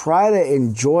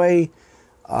enjoy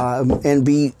and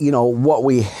be, what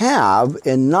we have,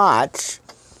 and not,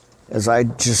 as I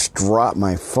just dropped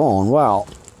my phone. Well,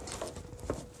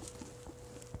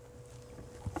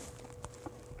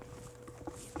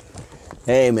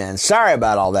 hey, man, sorry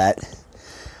about all that.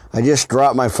 I just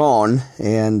dropped my phone,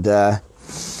 and, I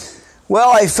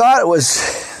thought it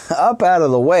was up out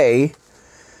of the way.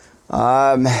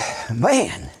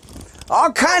 Man,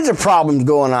 all kinds of problems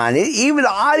going on. Even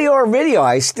audio or video,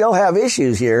 I still have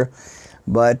issues here.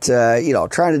 But,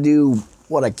 trying to do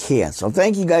what I can. So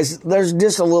thank you guys. There's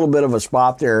just a little bit of a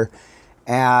spot there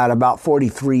at about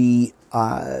 43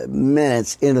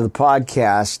 minutes into the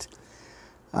podcast.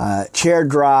 Chair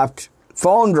dropped,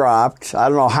 phone dropped. I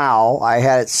don't know how. I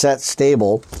had it set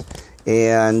stable,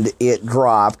 and it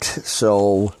dropped.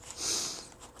 So,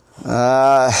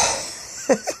 man,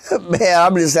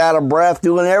 I'm just out of breath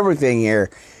doing everything here.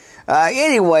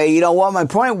 Anyway, what my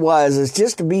point was is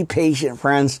just to be patient,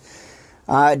 friends.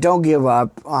 Don't give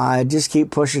up. Just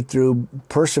keep pushing through,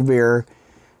 persevere,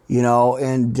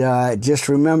 and just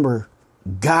remember,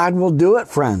 God will do it,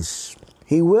 friends.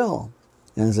 He will.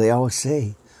 And as they always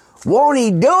say, won't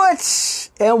He do it?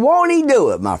 And won't He do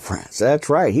it, my friends? That's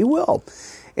right. He will.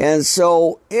 And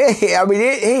so,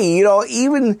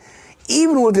 even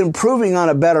with improving on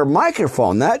a better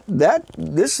microphone,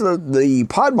 this is the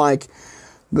pod mic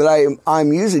that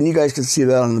I'm using. You guys can see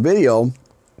that on the video.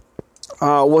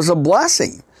 was a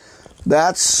blessing.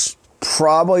 That's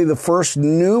probably the first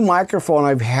new microphone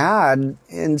I've had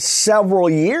in several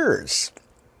years.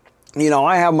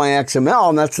 I have my XML,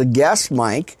 and that's the guest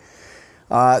mic.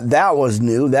 That was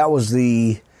new. That was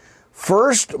the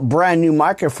first brand new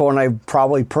microphone I've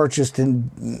probably purchased in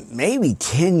maybe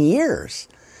 10 years.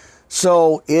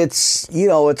 So it's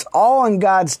all in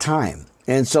God's time.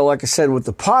 And so, like I said, with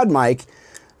the pod mic,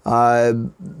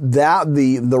 the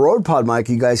Rode pod mic,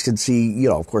 you guys can see,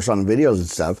 of course, on the videos and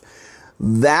stuff.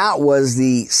 That was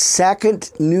the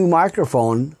second new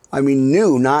microphone. I mean,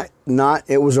 new, not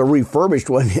it was a refurbished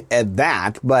one at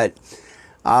that, but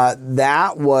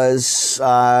that was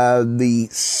the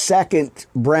second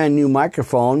brand new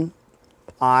microphone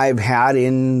I've had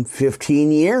in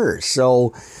 15 years.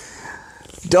 So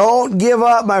don't give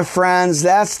up, my friends.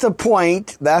 That's the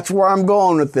point. That's where I'm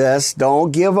going with this.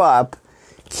 Don't give up.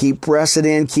 Keep pressing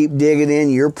in. Keep digging in.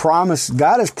 Your promise,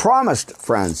 God has promised,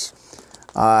 friends.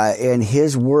 And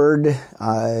His word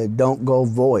don't go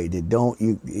void. He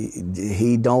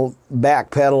don't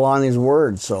backpedal on His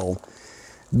word. So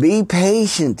be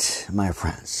patient, my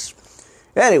friends.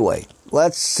 Anyway,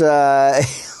 let's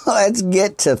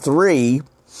get to 3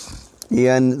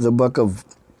 in the book of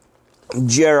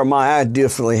Jeremiah. I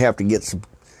definitely have to get some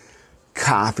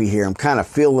coffee here. I'm kind of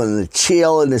feeling the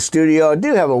chill in the studio. I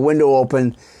do have a window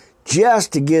open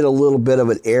just to get a little bit of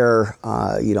an air,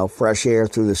 fresh air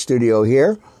through the studio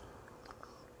here.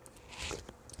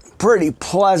 Pretty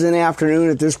pleasant afternoon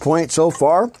at this point so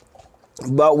far,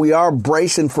 but we are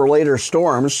bracing for later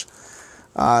storms.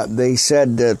 They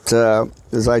said that,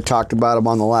 as I talked about them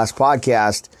on the last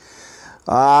podcast,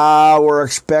 we're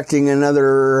expecting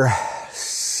another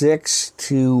 6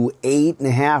 to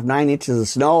 8.5, 9 inches of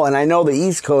snow. And I know the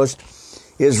East Coast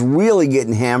is really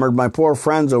getting hammered. My poor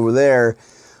friends over there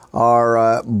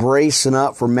are bracing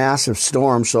up for massive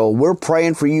storms. So we're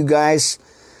praying for you guys.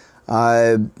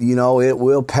 It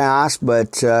will pass,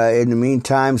 but in the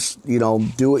meantime,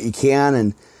 do what you can.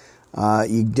 And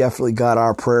you definitely got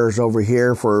our prayers over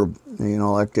here for,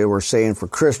 like they were saying, for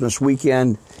Christmas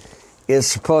weekend. It's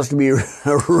supposed to be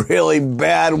really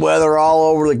bad weather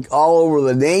all over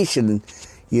the nation.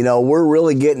 We're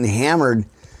really getting hammered.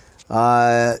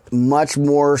 Much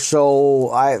more so.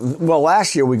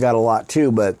 Last year we got a lot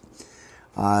too, but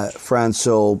friends.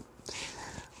 So,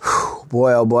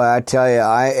 boy, oh boy, I tell you,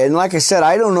 and like I said,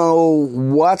 I don't know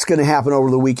what's going to happen over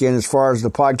the weekend as far as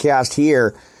the podcast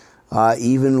here.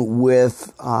 Even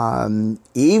with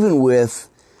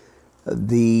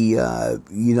the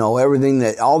everything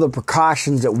that all the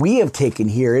precautions that we have taken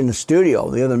here in the studio.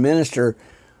 The other minister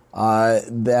our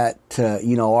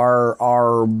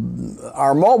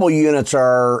mobile units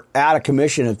are out of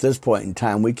commission at this point in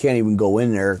time. We can't even go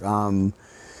in there.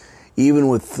 Even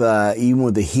with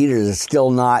the heaters, it's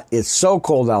still not. It's so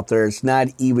cold out there. It's not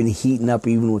even heating up,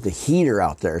 even with the heater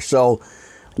out there. So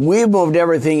we've moved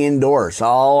everything indoors.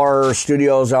 All our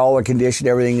studios, all the conditioned,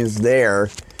 everything is there,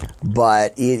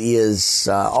 but it is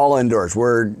all indoors.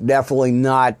 We're definitely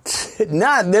not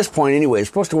at this point anyway. It's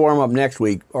supposed to warm up next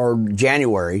week or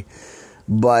January,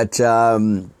 but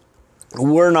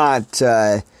we're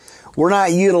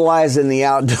not utilizing the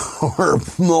outdoor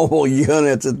mobile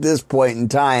units at this point in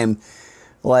time.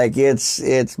 Like it's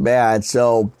bad.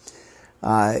 So.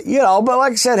 But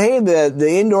like I said, hey, the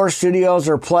indoor studios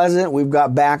are pleasant. We've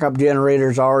got backup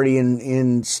generators already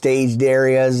in staged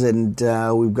areas, and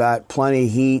we've got plenty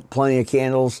of heat, plenty of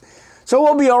candles. So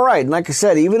we'll be all right. And like I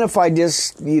said, even if I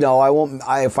just,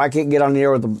 if I can't get on the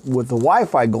air with the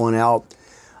Wi-Fi going out,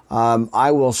 I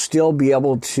will still be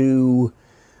able to,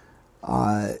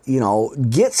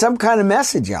 get some kind of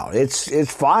message out.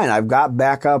 It's fine. I've got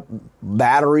backup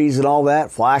batteries and all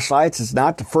that, flashlights. It's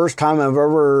not the first time I've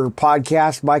ever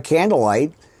podcast by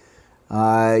candlelight.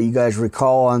 You guys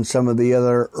recall on some of the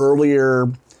other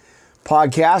earlier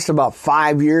podcasts about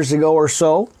 5 years ago or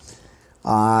so,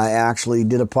 I actually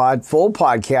did a full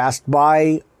podcast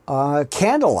by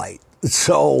candlelight.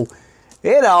 So,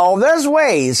 there's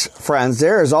ways, friends.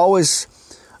 There is always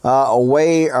a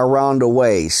way around a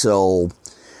way. So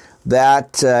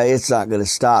that it's not going to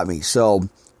stop me. So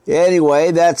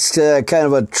anyway, that's kind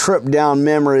of a trip down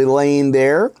memory lane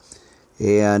there,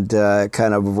 and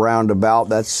kind of roundabout.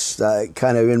 That's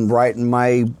kind of in writing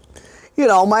my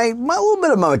little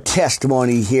bit of my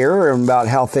testimony here about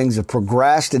how things have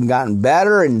progressed and gotten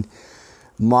better. And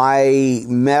my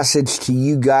message to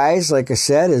you guys, like I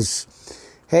said, is,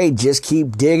 hey, just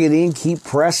keep digging in, keep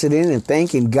pressing in, and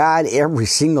thanking God every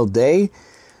single day.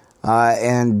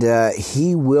 And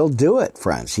He will do it,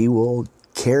 friends. He will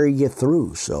carry you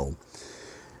through. So,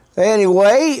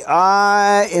 Anyway,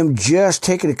 I am just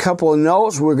taking a couple of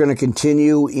notes. We're going to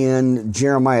continue in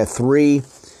Jeremiah 3.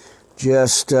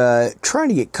 Just trying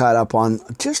to get caught up on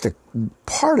just a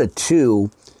part of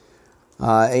 2.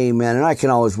 Amen. And I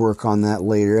can always work on that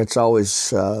later. It's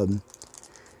always, a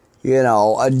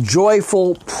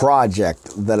joyful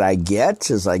project that I get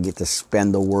as I get to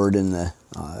spend the Word in the,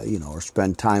 or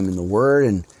spend time in the Word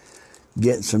and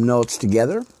get some notes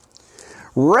together.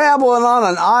 Rambling on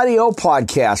an audio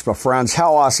podcast, my friends.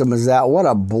 How awesome is that? What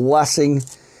a blessing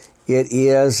it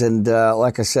is. And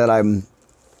like I said, I'm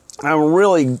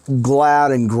really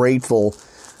glad and grateful.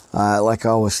 Like I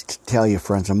always tell you,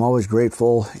 friends, I'm always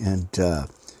grateful and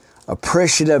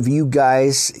appreciative of you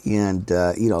guys and,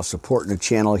 supporting the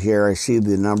channel here. I see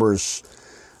the numbers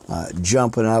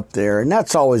jumping up there, and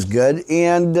that's always good.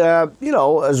 And,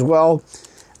 as well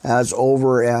as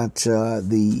over at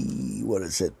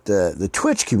the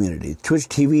Twitch community. Twitch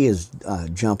TV is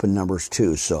jumping numbers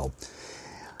too. So,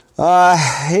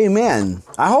 amen.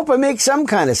 I hope I make some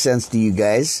kind of sense to you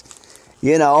guys.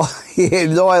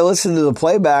 Even though I listen to the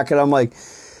playback and I'm like,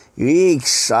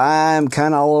 yeeks, I'm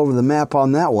kind of all over the map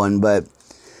on that one. But,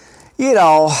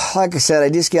 like I said, I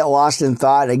just get lost in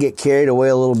thought. I get carried away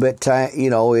a little bit,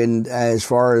 in as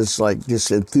far as like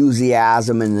just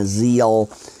enthusiasm and the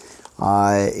zeal.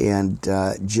 I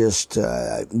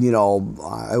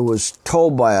was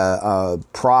told by a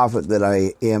prophet that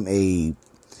I am a,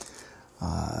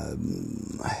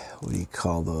 what do you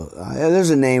call there's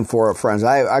a name for it, friends.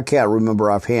 I can't remember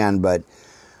offhand, but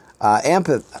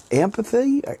empath,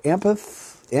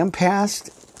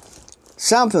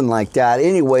 something like that.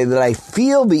 Anyway, that I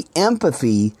feel the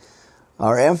empathy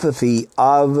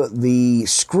of the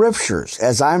scriptures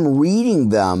as I'm reading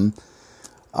them.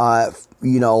 I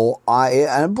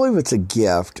believe it's a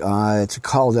gift. It's a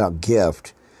called out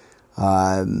gift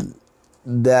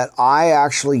that I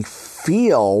actually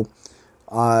feel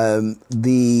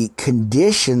the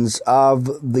conditions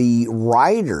of the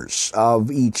writers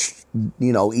of each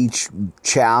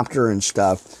chapter and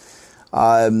stuff.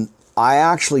 I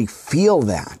actually feel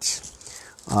that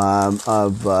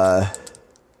of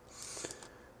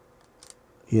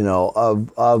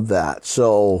that.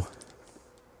 So.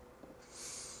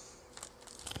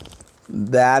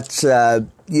 That's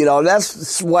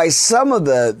that's why some of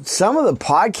the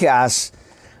podcasts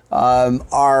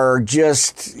are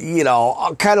just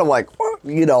kind of like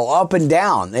up and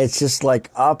down. It's just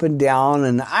like up and down,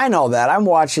 and I know that. I'm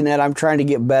watching it. I'm trying to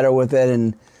get better with it,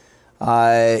 and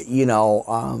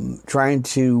trying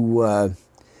to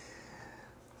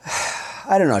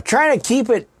trying to keep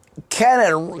it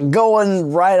kind of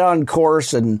going right on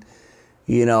course. And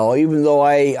even though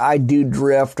I do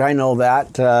drift, I know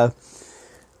that.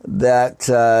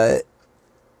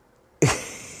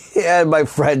 And my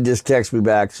friend just texted me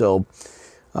back, so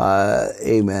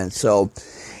amen. So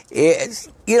it's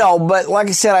but like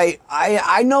I said,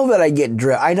 I know that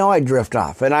I know I drift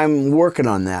off, and I'm working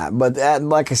on that. But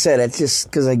like I said, it's just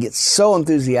because I get so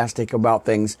enthusiastic about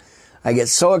things, I get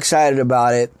so excited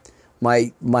about it.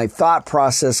 My thought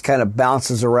process kind of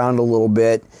bounces around a little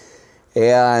bit,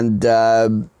 and I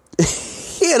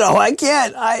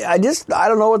can't. I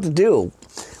don't know what to do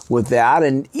with that.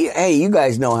 And hey, you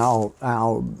guys know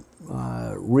how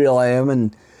real I am,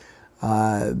 and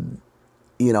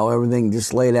everything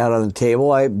just laid out on the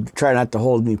table. I try not to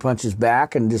hold any punches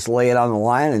back and just lay it on the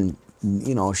line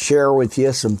and share with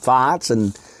you some thoughts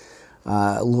and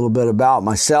a little bit about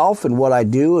myself and what I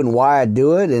do and why I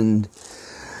do it. And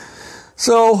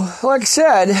so, like I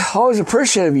said, always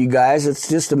appreciative of you guys. It's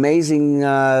just amazing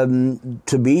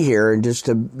to be here, and just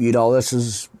to this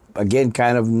is, again,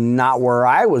 kind of not where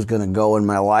I was going to go in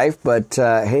my life, but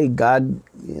hey, God,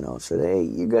 said, hey,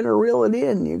 you're going to reel it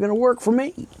in. You're going to work for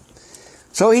me.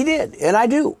 So He did, and I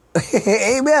do.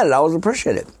 Amen. I was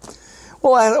appreciative.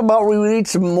 Well, how about we read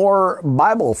some more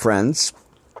Bible, friends?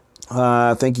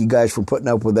 Thank you guys for putting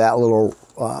up with that little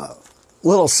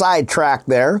sidetrack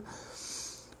there.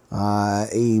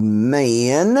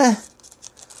 Amen.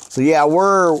 So yeah,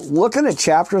 we're looking at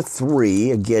chapter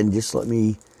 3. Again, just let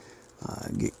me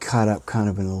get caught up kind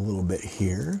of in a little bit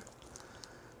here.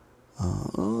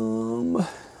 All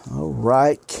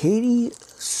right, Katie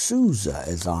Souza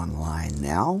is online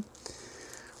now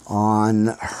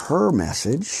on her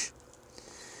message.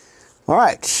 All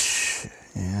right,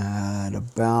 at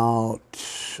about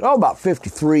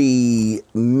 53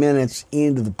 minutes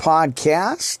into the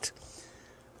podcast.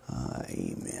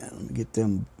 Amen. Let me get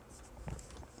them.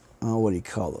 What do you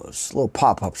call those? Little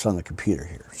pop-ups on the computer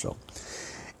here. So,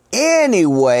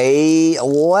 anyway,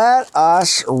 let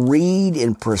us read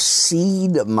and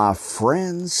proceed, my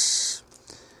friends.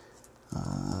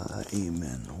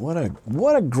 Amen. What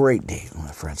a great day,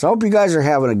 my friends. I hope you guys are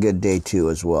having a good day too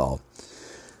as well.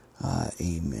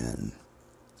 Amen.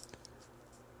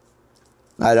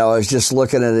 I know, I was just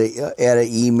looking at an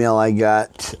email I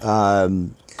got.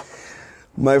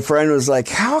 My friend was like,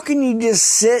 how can you just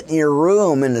sit in your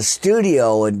room in the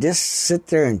studio and just sit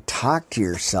there and talk to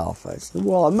yourself? I said,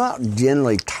 well, I'm not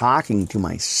generally talking to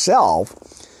myself.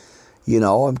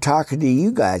 I'm talking to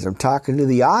you guys. I'm talking to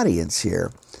the audience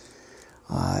here.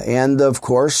 And, of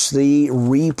course, the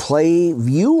replay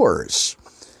viewers.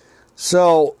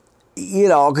 So,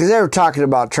 because they were talking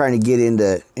about trying to get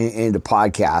into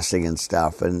podcasting and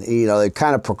stuff. And, they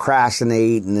kind of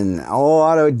procrastinate and then,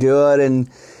 how do I do it? And,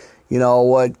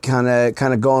 what kind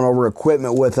of going over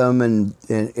equipment with them and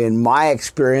my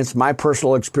experience, my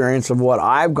personal experience of what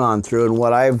I've gone through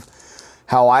and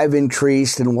how I've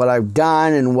increased and what I've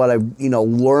done and what I've,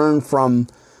 learned from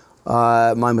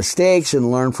my mistakes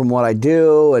and learn from what I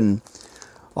do and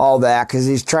all that, because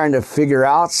he's trying to figure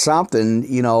out something,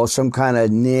 some kind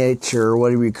of niche or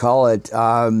whatever you call it,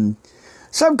 some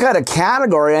kind of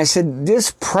category. And I said,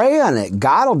 just pray on it.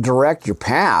 God will direct your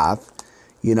path.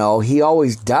 He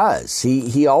always does.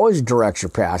 He always directs your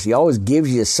path. He always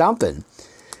gives you something.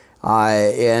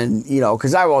 And,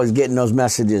 because I'm always getting those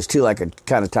messages too, like I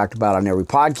kind of talked about on every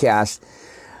podcast.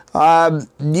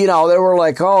 They were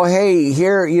like, oh, hey,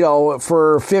 here,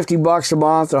 for $50 a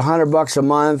month, $100 a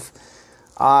month,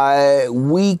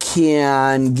 we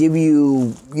can give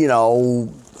you,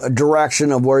 a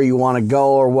direction of where you want to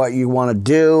go or what you want to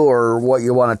do or what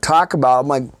you want to talk about. I'm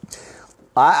like,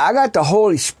 I got the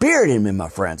Holy Spirit in me, my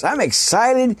friends. I'm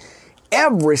excited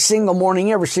every single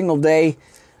morning, every single day.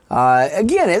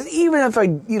 Again, even if I,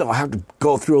 have to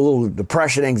go through a little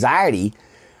depression, anxiety,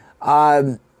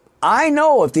 I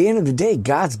know at the end of the day,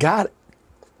 God's got it.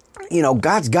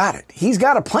 God's got it. He's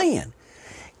got a plan.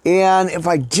 And if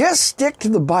I just stick to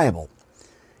the Bible,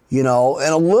 and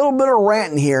a little bit of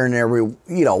ranting here and every,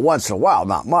 once in a while,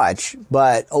 not much,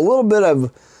 but a little bit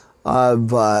of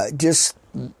just,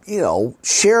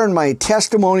 sharing my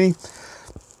testimony,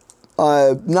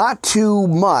 not too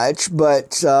much,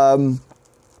 but, and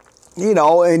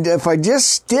if I just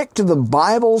stick to the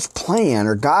Bible's plan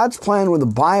or God's plan with the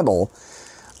Bible,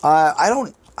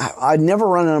 I never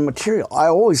run out of material. I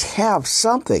always have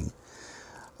something,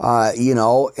 and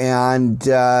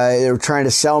they were trying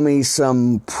to sell me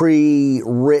some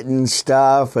pre-written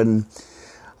stuff. And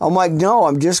I'm like, no,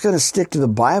 I'm just going to stick to the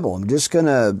Bible. I'm just going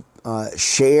to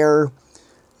share,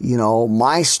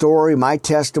 my story, my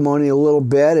testimony a little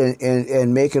bit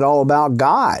and make it all about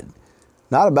God.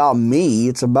 Not about me.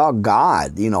 It's about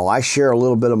God. I share a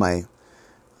little bit of my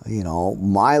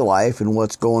my life and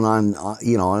what's going on,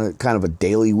 on a kind of a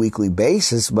daily, weekly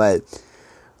basis. But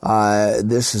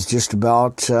this is just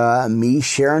about me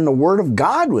sharing the Word of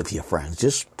God with you, friends.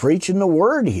 Just preaching the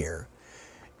Word here.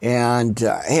 And,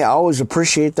 hey, I always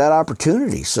appreciate that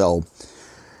opportunity. So,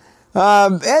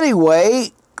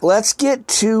 anyway, let's get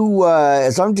to,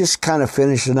 as I'm just kind of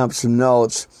finishing up some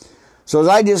notes. So as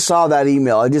I just saw that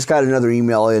email, I just got another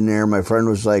email in there. My friend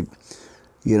was like,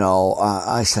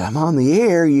 I said, I'm on the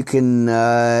air. You can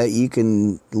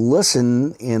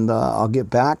listen and I'll get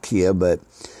back to you. But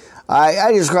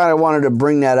I just kind of wanted to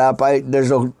bring that up.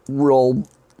 There's no real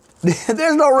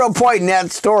point in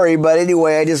that story. But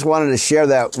anyway, I just wanted to share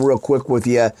that real quick with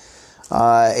you.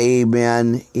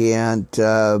 Amen. And,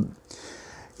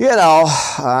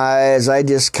 as I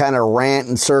just kind of rant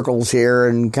in circles here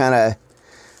and kind of,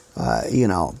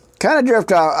 kind of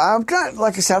drift off.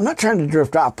 Like I said, I'm not trying to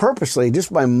drift off purposely.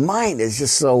 Just my mind is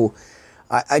just so,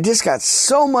 I just got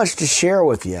so much to share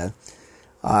with you,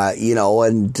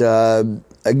 and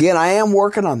again, I am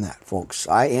working on that, folks.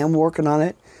 I am working on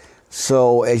it.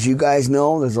 So as you guys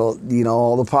know, there's all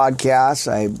the podcasts,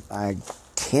 I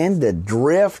tend to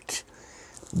drift,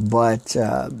 but,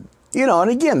 and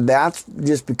again, that's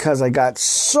just because I got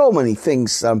so many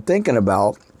things I'm thinking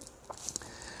about.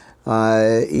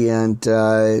 There's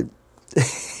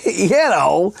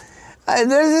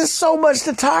just so much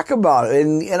to talk about,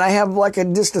 and I have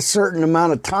just a certain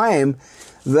amount of time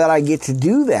that I get to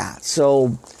do that.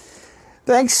 So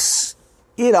thanks,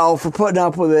 for putting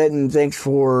up with it, and thanks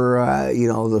for,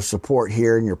 the support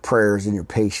here and your prayers and your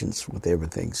patience with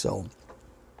everything. So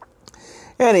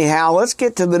anyhow, let's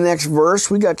get to the next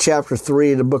verse. We got chapter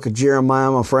 3 of the book of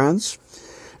Jeremiah, my friends.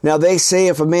 Now they say,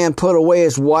 if a man put away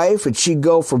his wife, and she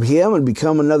go from him and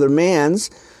become another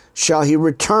man's, shall he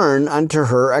return unto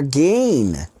her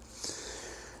again?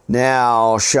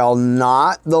 Now shall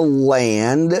not the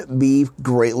land be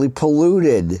greatly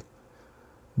polluted?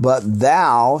 But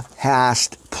thou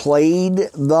hast played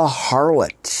the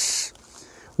harlot.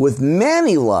 with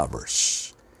many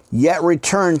lovers. Yet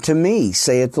return to me,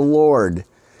 saith the Lord.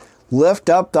 Lift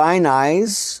up thine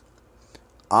eyes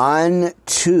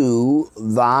unto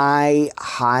thy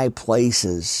high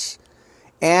places,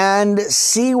 and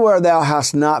see where thou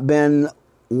hast not been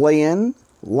lean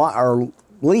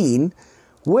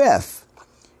with.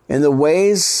 In the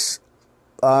ways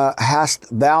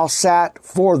hast thou sat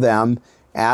for them,